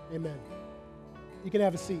 Amen. You can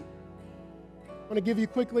have a seat. I want to give you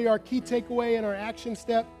quickly our key takeaway and our action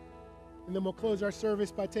step, and then we'll close our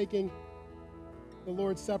service by taking the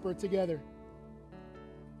Lord's Supper together.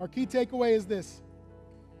 Our key takeaway is this: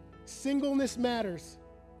 singleness matters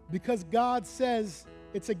because God says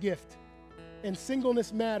it's a gift, and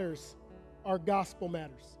singleness matters, our gospel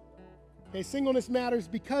matters. Okay, singleness matters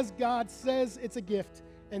because God says it's a gift,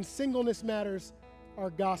 and singleness matters, our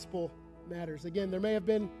gospel matters. Again, there may have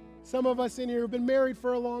been some of us in here who've been married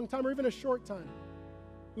for a long time or even a short time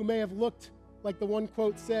who may have looked like the one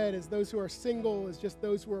quote said, as those who are single as just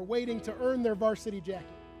those who are waiting to earn their varsity jacket.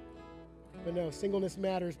 But no, singleness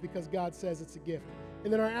matters because God says it's a gift.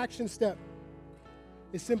 And then our action step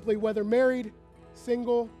is simply, whether married,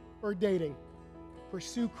 single, or dating,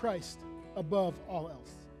 pursue Christ above all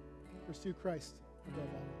else. Pursue Christ above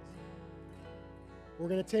all else. We're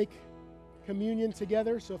going to take communion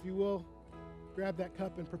together, so if you will, grab that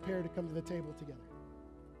cup and prepare to come to the table together.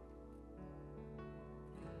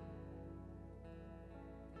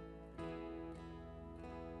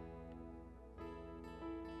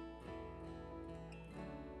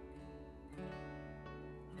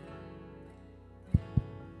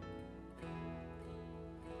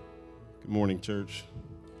 Good morning, church.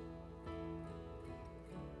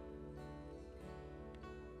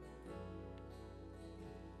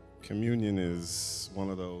 Communion is one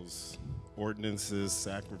of those ordinances,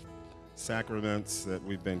 sacraments that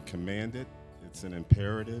we've been commanded. It's an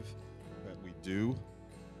imperative that we do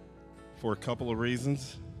for a couple of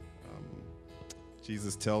reasons.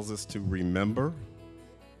 Jesus tells us to remember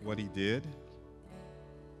what he did.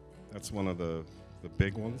 That's one of the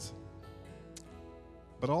big ones.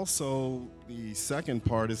 But also, the second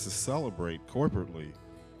part is to celebrate corporately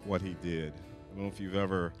what he did. I don't know if you've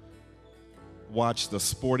ever watched a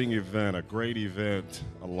sporting event, a great event,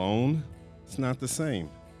 alone. It's not the same.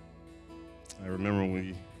 I remember when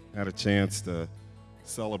we had a chance to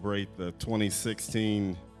celebrate the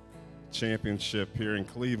 2016 championship here in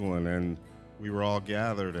Cleveland, and we were all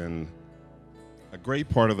gathered, and a great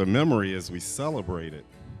part of the memory is we celebrated.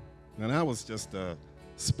 And that was just a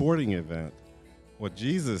sporting event. What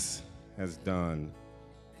Jesus has done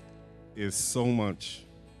is so much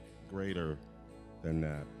greater than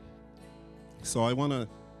that. So I want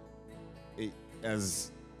to,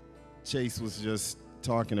 as Chase was just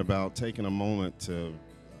talking about, taking a moment to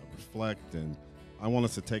reflect, and I want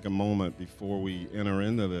us to take a moment before we enter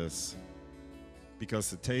into this,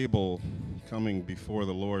 because the table, coming before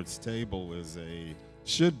the Lord's table,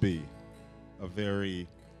 should be a very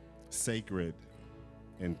sacred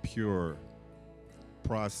and pure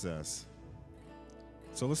process.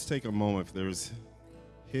 So let's take a moment. If there's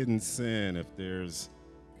hidden sin, if there's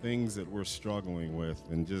things that we're struggling with,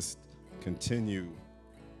 and just continue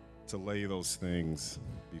to lay those things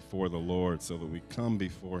before the Lord so that we come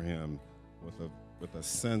before him with a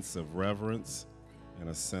sense of reverence and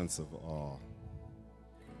a sense of awe.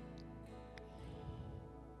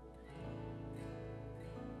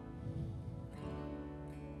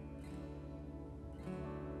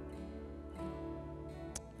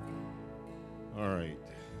 All right,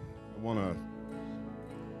 I want to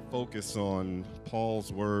focus on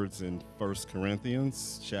Paul's words in 1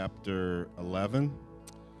 Corinthians chapter 11,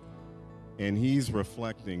 and he's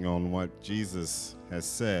reflecting on what Jesus has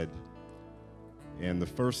said. And the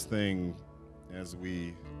first thing as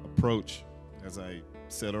we approach, as I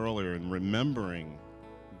said earlier, in remembering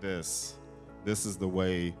this is the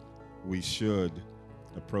way we should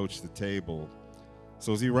approach the table.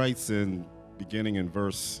 So as he writes beginning in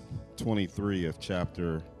verse 23 of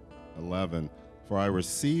chapter 11, "For I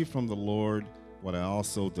received from the Lord what I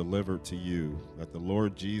also delivered to you, that the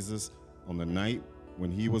Lord Jesus, on the night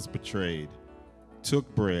when he was betrayed,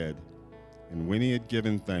 took bread, and when he had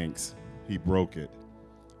given thanks, he broke it,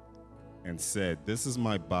 and said, 'This is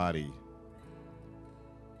my body.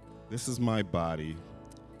 This is my body,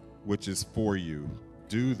 which is for you.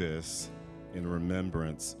 Do this in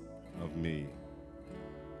remembrance of me.'"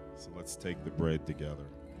 So let's take the bread together.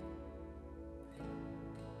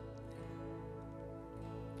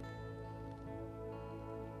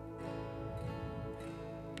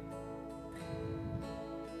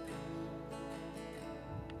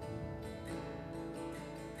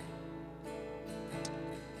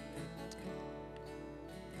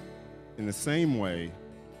 In the same way,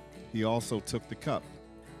 he also took the cup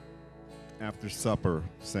after supper,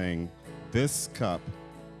 saying, "This cup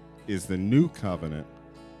is the new covenant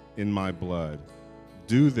in my blood.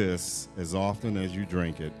 Do this as often as you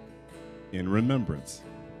drink it in remembrance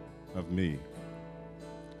of me."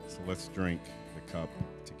 So let's drink the cup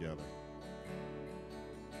together.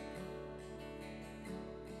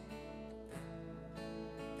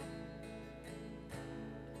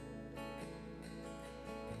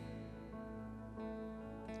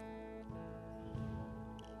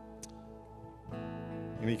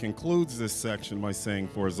 And he concludes this section by saying,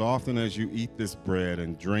 "For as often as you eat this bread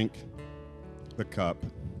and drink the cup,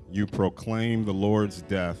 you proclaim the Lord's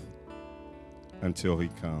death until he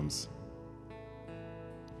comes."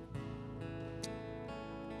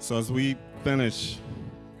 So as we finish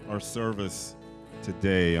our service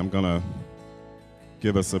today, I'm going to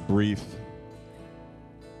give us a brief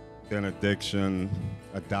benediction,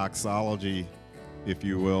 a doxology, if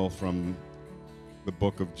you will, from the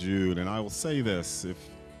book of Jude. And I will say this, if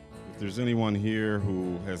there's anyone here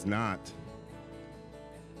who has not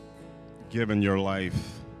given your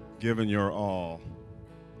life, given your all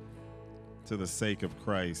to the sake of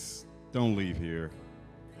Christ, don't leave here.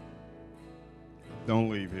 Don't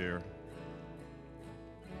leave here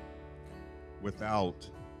without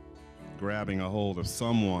grabbing a hold of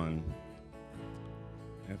someone.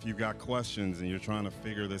 And if you've got questions and you're trying to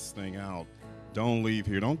figure this thing out, don't leave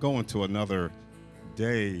here. Don't go into another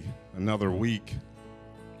day, another week,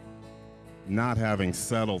 not having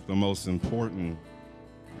settled the most important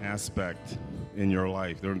aspect in your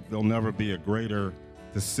life. There'll never be a greater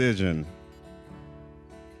decision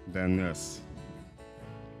than this.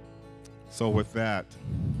 So with that,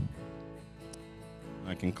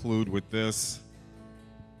 I conclude with this,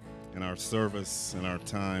 and our service and our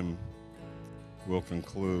time will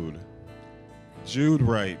conclude. Jude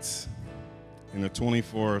writes in the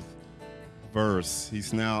 24th verse, he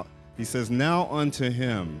says, "Now unto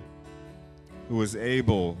him who is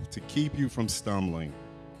able to keep you from stumbling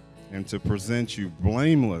and to present you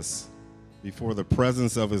blameless before the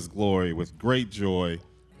presence of his glory with great joy,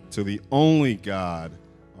 to the only God,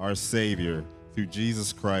 our Savior, through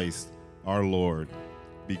Jesus Christ our Lord,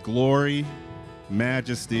 be glory,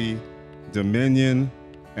 majesty, dominion,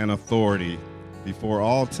 and authority before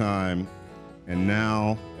all time, and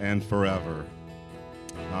now and forever.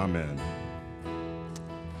 Amen."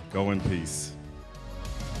 Go in peace.